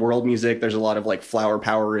 There's a lot of world music, there's a lot of like flower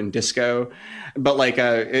power and disco, but like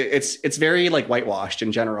it's very like whitewashed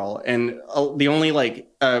in general. And the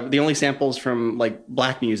only samples from like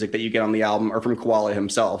black music that you get on the album are from Koala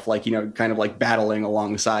himself, like kind of like battling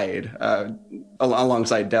alongside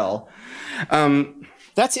Del.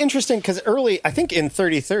 That's interesting because early, I think in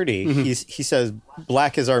 3030, he says,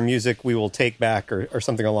 "Black is our music we will take back," or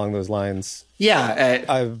something along those lines. Yeah.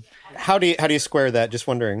 How do you square that? Just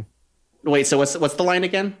wondering. Wait, so what's the line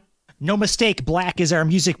again? No mistake, black is our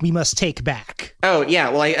music we must take back. Oh yeah,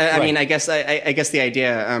 well I mean I guess the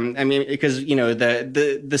idea I mean because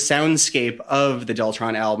the soundscape of the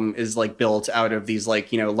Deltron album is like built out of these like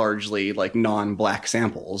largely like non-black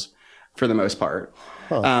samples for the most part.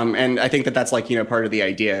 Huh. And I think that's like part of the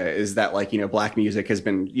idea is that like black music has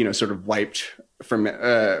been sort of wiped from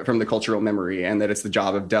the cultural memory, and that it's the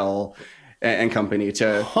job of Dell and company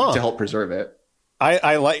to help preserve it.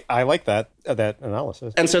 I like that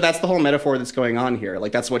analysis. And so that's the whole metaphor that's going on here.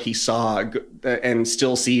 Like that's what he saw and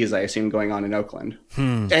still sees, I assume, going on in Oakland,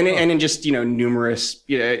 and in just numerous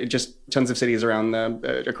just tons of cities around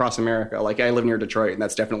across America. Like I live near Detroit, and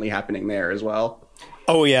that's definitely happening there as well.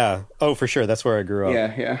 Oh yeah, oh for sure. That's where I grew up.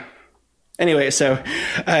 Yeah. Anyway, so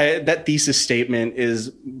that thesis statement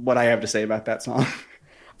is what I have to say about that song.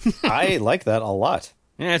 I like that a lot.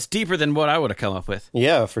 Yeah, it's deeper than what I would have come up with.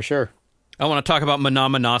 Yeah, for sure. I want to talk about Mana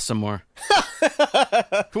Mana some more.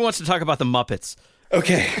 Who wants to talk about the Muppets?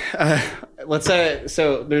 Okay, let's.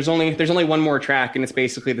 So there's only one more track, and it's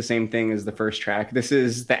basically the same thing as the first track. This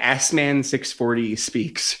is the Assman 640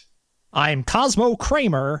 Speaks. I'm Cosmo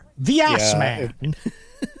Kramer, the Assman.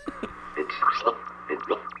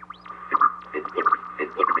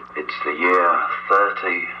 It's the year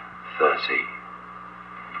 3030.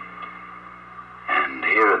 And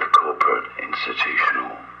here at the Corporate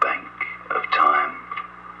Institutional Bank of Time,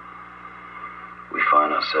 we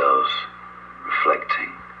find ourselves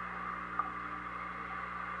reflecting,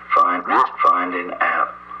 finding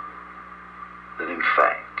out that in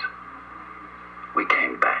fact we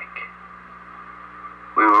came back.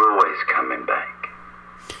 We were always coming back.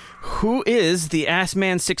 Who is the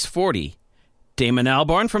Assman 640? Damon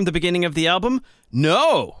Albarn from the beginning of the album?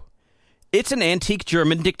 No! It's an antique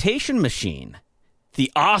German dictation machine.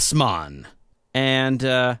 The Assman. And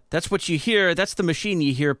that's what you hear. That's the machine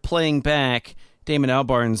you hear playing back Damon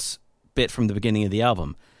Albarn's bit from the beginning of the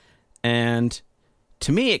album. And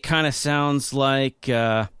to me, it kind of sounds like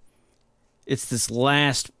it's this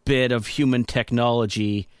last bit of human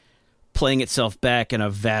technology playing itself back in a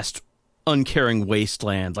vast, uncaring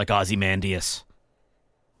wasteland like Ozymandias.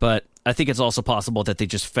 But I think it's also possible that they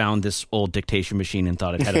just found this old dictation machine and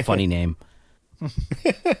thought it had a funny name.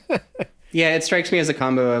 Yeah, it strikes me as a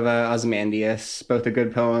combo of Ozymandias, both a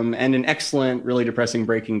good poem and an excellent, really depressing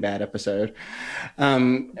Breaking Bad episode.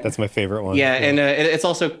 That's my favorite one. Yeah, and it's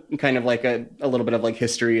also kind of like a little bit of like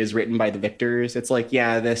history is written by the victors. It's like,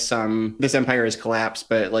 yeah, this empire has collapsed,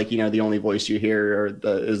 but like, the only voice you hear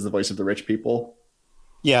is the voice of the rich people.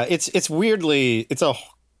 Yeah, it's weirdly, it's a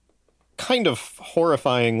kind of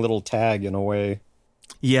horrifying little tag in a way.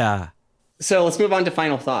 Yeah. So let's move on to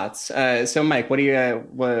final thoughts. So Mike, what do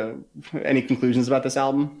you any conclusions about this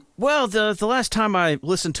album? Well, the last time I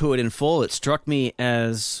listened to it in full, it struck me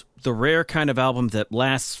as the rare kind of album that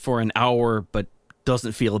lasts for an hour but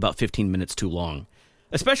doesn't feel about 15 minutes too long.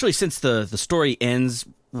 Especially since the story ends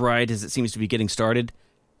right as it seems to be getting started,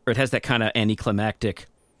 or it has that kind of anticlimactic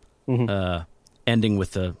ending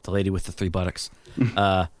with the lady with the three buttocks.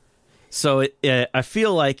 So I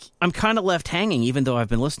feel like I'm kind of left hanging, even though I've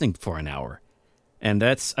been listening for an hour, and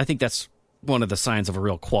I think that's one of the signs of a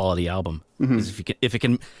real quality album. Is if it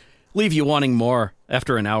can leave you wanting more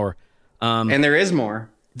after an hour. And there is more.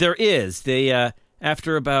 There is. They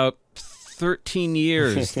after about 13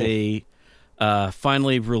 years, they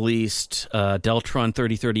finally released Deltron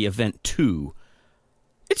 3030 Event 2.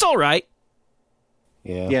 It's all right.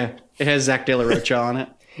 Yeah. It has Zach De La Rocha on it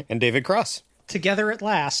and David Cross. Together at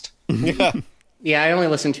last. Yeah, I only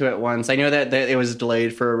listened to it once. I know that it was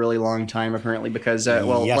delayed for a really long time, apparently, because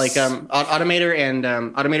Automator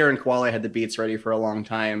and Koala had the beats ready for a long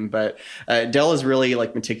time, but Dell is really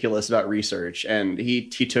like meticulous about research, and he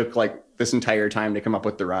took like this entire time to come up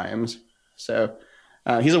with the rhymes. So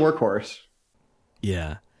he's a workhorse.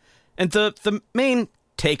 Yeah, and the main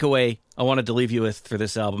takeaway I wanted to leave you with for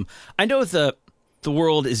this album, I know the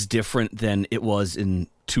world is different than it was in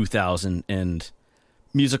 2000, and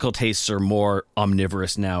musical tastes are more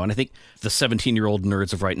omnivorous now, and I think the 17-year-old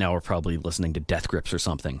nerds of right now are probably listening to Death Grips or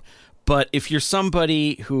something. But if you're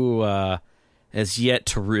somebody who has yet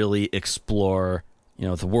to really explore,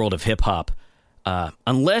 the world of hip-hop,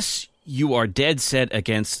 unless you are dead set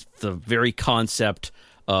against the very concept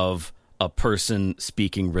of a person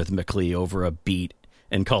speaking rhythmically over a beat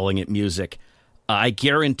and calling it music, I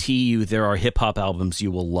guarantee you there are hip-hop albums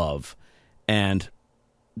you will love, and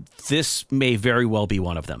this may very well be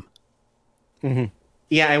one of them. Mm-hmm.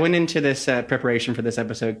 Yeah, I went into this preparation for this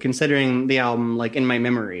episode considering the album like in my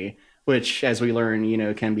memory, which, as we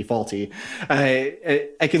learn, can be faulty.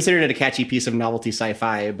 I considered it a catchy piece of novelty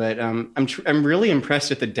sci-fi, but I'm really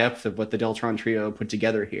impressed at the depth of what the Deltron trio put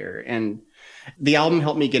together here. And the album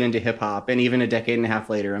helped me get into hip hop, and even a decade and a half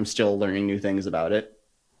later, I'm still learning new things about it.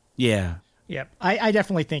 Yeah. Yep. I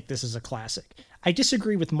definitely think this is a classic. I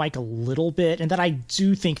disagree with Mike a little bit, in that I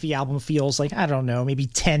do think the album feels like, I don't know, maybe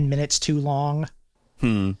 10 minutes too long.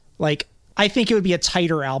 Like, I think it would be a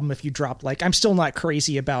tighter album if you dropped, like, I'm still not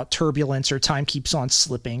crazy about Turbulence or Time Keeps on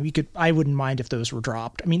Slipping. I wouldn't mind if those were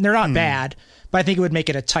dropped. I mean, they're not bad, but I think it would make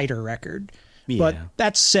it a tighter record. Yeah. But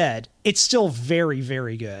that said, it's still very,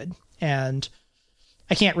 very good. And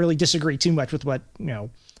I can't really disagree too much with what,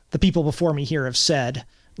 the people before me here have said.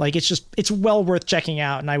 Like, it's well worth checking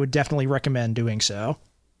out, and I would definitely recommend doing so.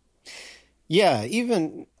 Yeah,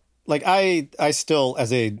 even, like, I still,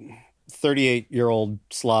 as a 38-year-old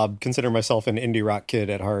slob, consider myself an indie rock kid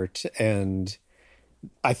at heart, and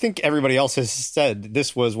I think everybody else has said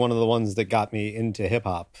this was one of the ones that got me into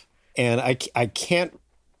hip-hop. And I can't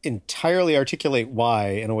entirely articulate why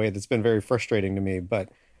in a way that's been very frustrating to me, but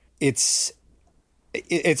it's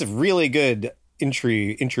a really good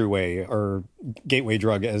entryway or gateway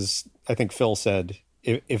drug, as I think Phil said,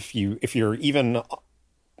 if you're even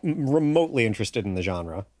remotely interested in the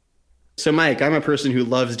genre. So, Mike, I'm a person who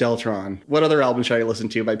loves Deltron. What other albums should I listen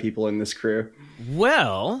to by people in this crew?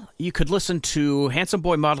 Well, you could listen to Handsome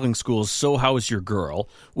Boy Modeling School's So How's Your Girl,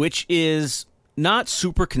 which is not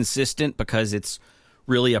super consistent because it's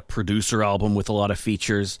really a producer album with a lot of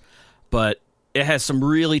features, but it has some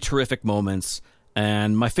really terrific moments.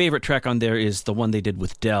 And my favorite track on there is the one they did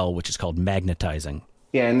with Dell, which is called Magnetizing.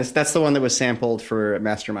 Yeah, and that's the one that was sampled for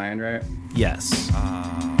Mastermind, right? Yes.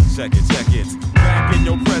 Check it. Back in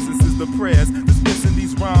your presence is the prayers. Dismissing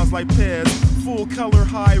these rhymes like pears. Full color,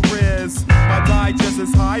 high res. My digest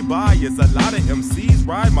is high bias. A lot of MCs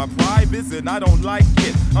ride my privates and I don't like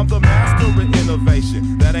it. I'm the master of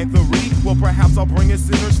innovation. That ain't the read. Well, perhaps I'll bring it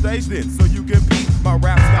center stage then, so you can beat. My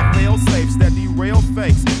raps got fail safes that derail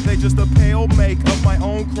fakes. They just a pale make of my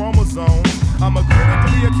own chromosomes. I'm a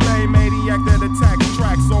critically acclaimed maniac that attacks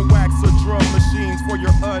tracks on wax or drum machines for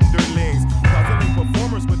your underlings.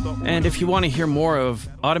 Performers with the and if you want to hear more of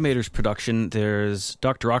Automator's production, there's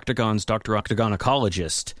Dr. Octagon's Dr. Octagon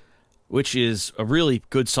Ecologist, which is a really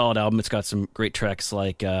good, solid album. It's got some great tracks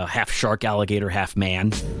like Half Shark, Alligator, Half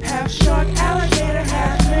Man. Half shark, alligator,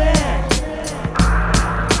 half man.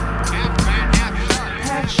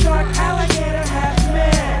 Half shark, alligator, half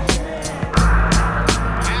man.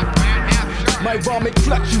 My vomit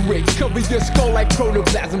fluctuates, cover your skull like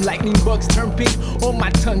protoplasm. Lightning bugs turn pink on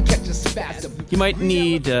my tongue, catch a spasm. You might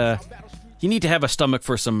need you need to have a stomach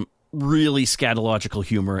for some really scatological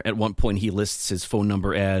humor. At one point, he lists his phone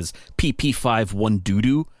number as PP51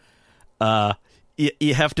 doodoo.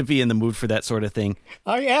 You have to be in the mood for that sort of thing.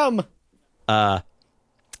 I am.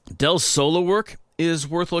 Dell's solo work is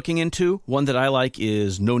worth looking into. One that I like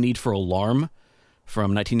is No Need for Alarm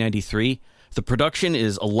from 1993. The production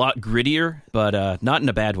is a lot grittier, but not in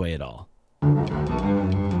a bad way at all.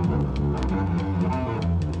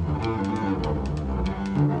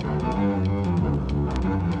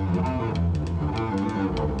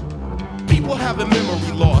 People having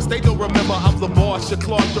memory loss. They don't remember I'm the boss. You're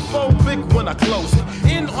claustrophobic when I close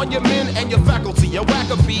it. In on your men and your faculty. Your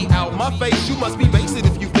wackabee out my face. You must be basic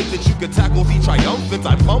if you think that you could tackle the triumphant.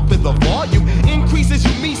 I pump in the volume. Increases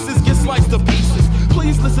your mises get sliced to pieces.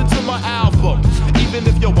 Please listen to my album. Even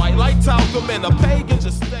if you're white like talcum and a pagan,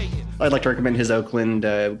 just stay in. I'd like to recommend his Oakland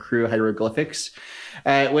crew, Hieroglyphics,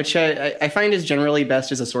 which I find is generally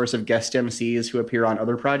best as a source of guest MCs who appear on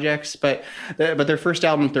other projects. But their first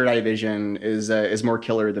album, Third Eye Vision, is more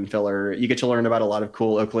killer than filler. You get to learn about a lot of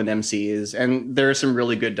cool Oakland MCs, and there are some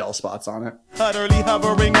really good Dell spots on it. Utterly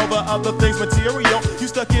hovering over other things material. You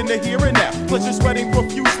stuck in the here and now. Pleasure spreading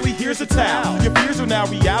profusely. Here's a towel. Your fears are now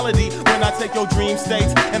reality when I take your dream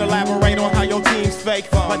states and elaborate on how your team's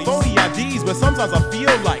fake. Like phony IDs, but sometimes I feel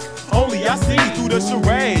like only I see through the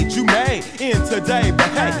charade you made in today. But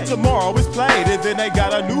hey, tomorrow is played, and then they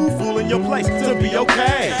got a new fool in your place to be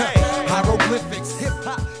okay. Hieroglyphics, hip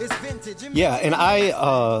hop is vintage. Yeah,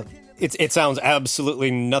 and it sounds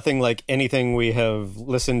absolutely nothing like anything we have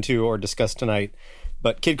listened to or discussed tonight.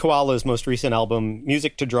 But Kid Koala's most recent album,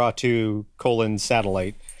 Music to Draw to: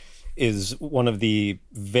 Satellite, is one of the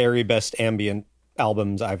very best ambient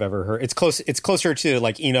albums I've ever heard. It's closer to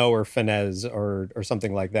like Eno or Finesse or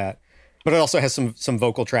something like that. But it also has some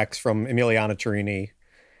vocal tracks from Emiliana Turini,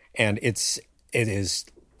 and it is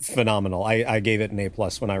phenomenal. I gave it an A+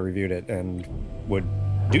 when I reviewed it and would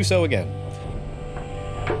do so again.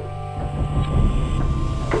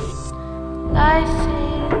 Life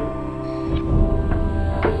is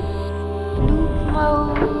loop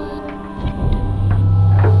mode.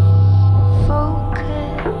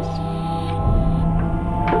 Focus.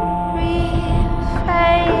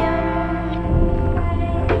 Reframe.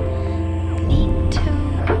 Need to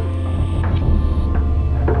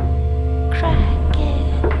crack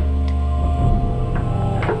it.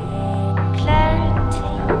 Clarity.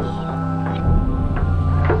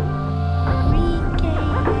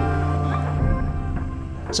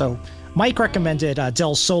 So Mike recommended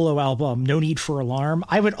Del's solo album, No Need for Alarm.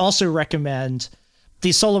 I would also recommend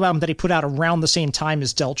the solo album that he put out around the same time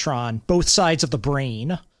as Deltron, Both Sides of the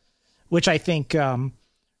Brain, which I think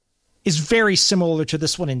is very similar to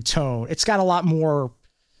this one in tone. It's got a lot more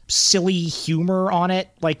silly humor on it.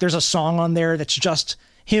 Like there's a song on there that's just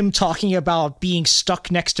him talking about being stuck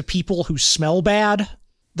next to people who smell bad.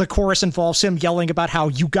 The chorus involves him yelling about how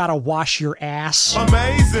you gotta wash your ass.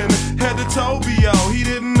 Amazing, head to Tobio, he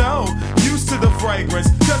didn't know. Used to the fragrance,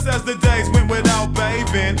 just as the days went without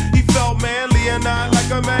bathing. He felt manly and not like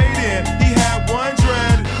a maiden. He had one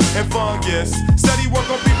dread and fungus. Said he worked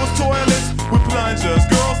on people's toilets with plungers.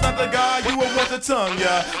 Girls, not the guy you would want to tongue,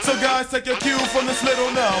 yeah. So guys, take your cue from this little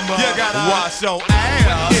number. You gotta wash your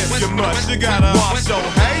ass if you must. You gotta wash your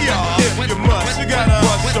hair if you must. You gotta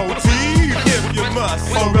brush your teeth if you must,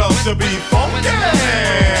 or else you'll be funky.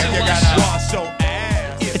 You gotta wash your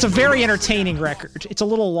ass. It's a very entertaining record. It's a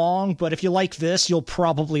little long, but if you like this, you'll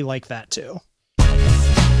probably like that too.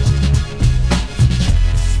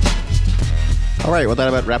 All right, well, that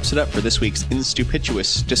about wraps it up for this week's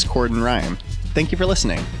Instupituous Discord and Rhyme. Thank you for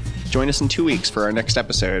listening. Join us in 2 weeks for our next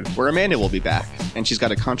episode, where Amanda will be back, and she's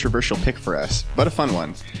got a controversial pick for us, but a fun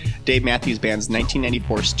one. Dave Matthews Band's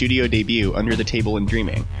 1994 studio debut, Under the Table and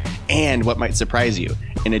Dreaming. And what might surprise you,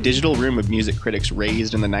 in a digital room of music critics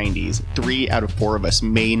raised in the 90s, 3 out of 4 of us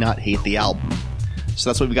may not hate the album. So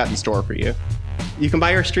that's what we got in store for you. You can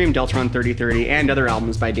buy or stream Deltron 3030 and other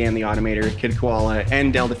albums by Dan the Automator, Kid Koala,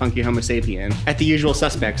 and Del the Funky Homo Sapien at the usual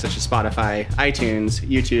suspects such as Spotify, iTunes,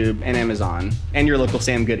 YouTube, and Amazon, and your local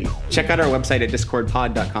Sam Goody. Check out our website at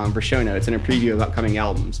discordpod.com for show notes and a preview of upcoming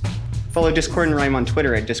albums. Follow Discord and Rhyme on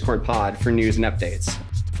Twitter at DiscordPod for news and updates.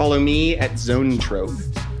 Follow me at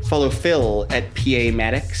Zonetrope. Follow Phil at PA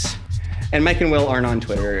Maddox. And Mike and Will aren't on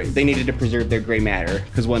Twitter. They needed to preserve their gray matter,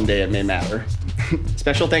 because one day it may matter.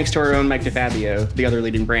 Special thanks to our own Mike DeFabio, the other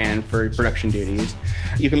leading brand, for production duties.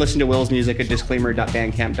 You can listen to Will's music at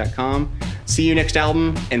disclaimer.bandcamp.com. See you next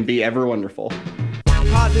album, and be ever wonderful.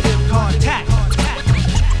 Positive contact.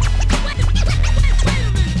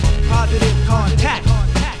 Positive contact.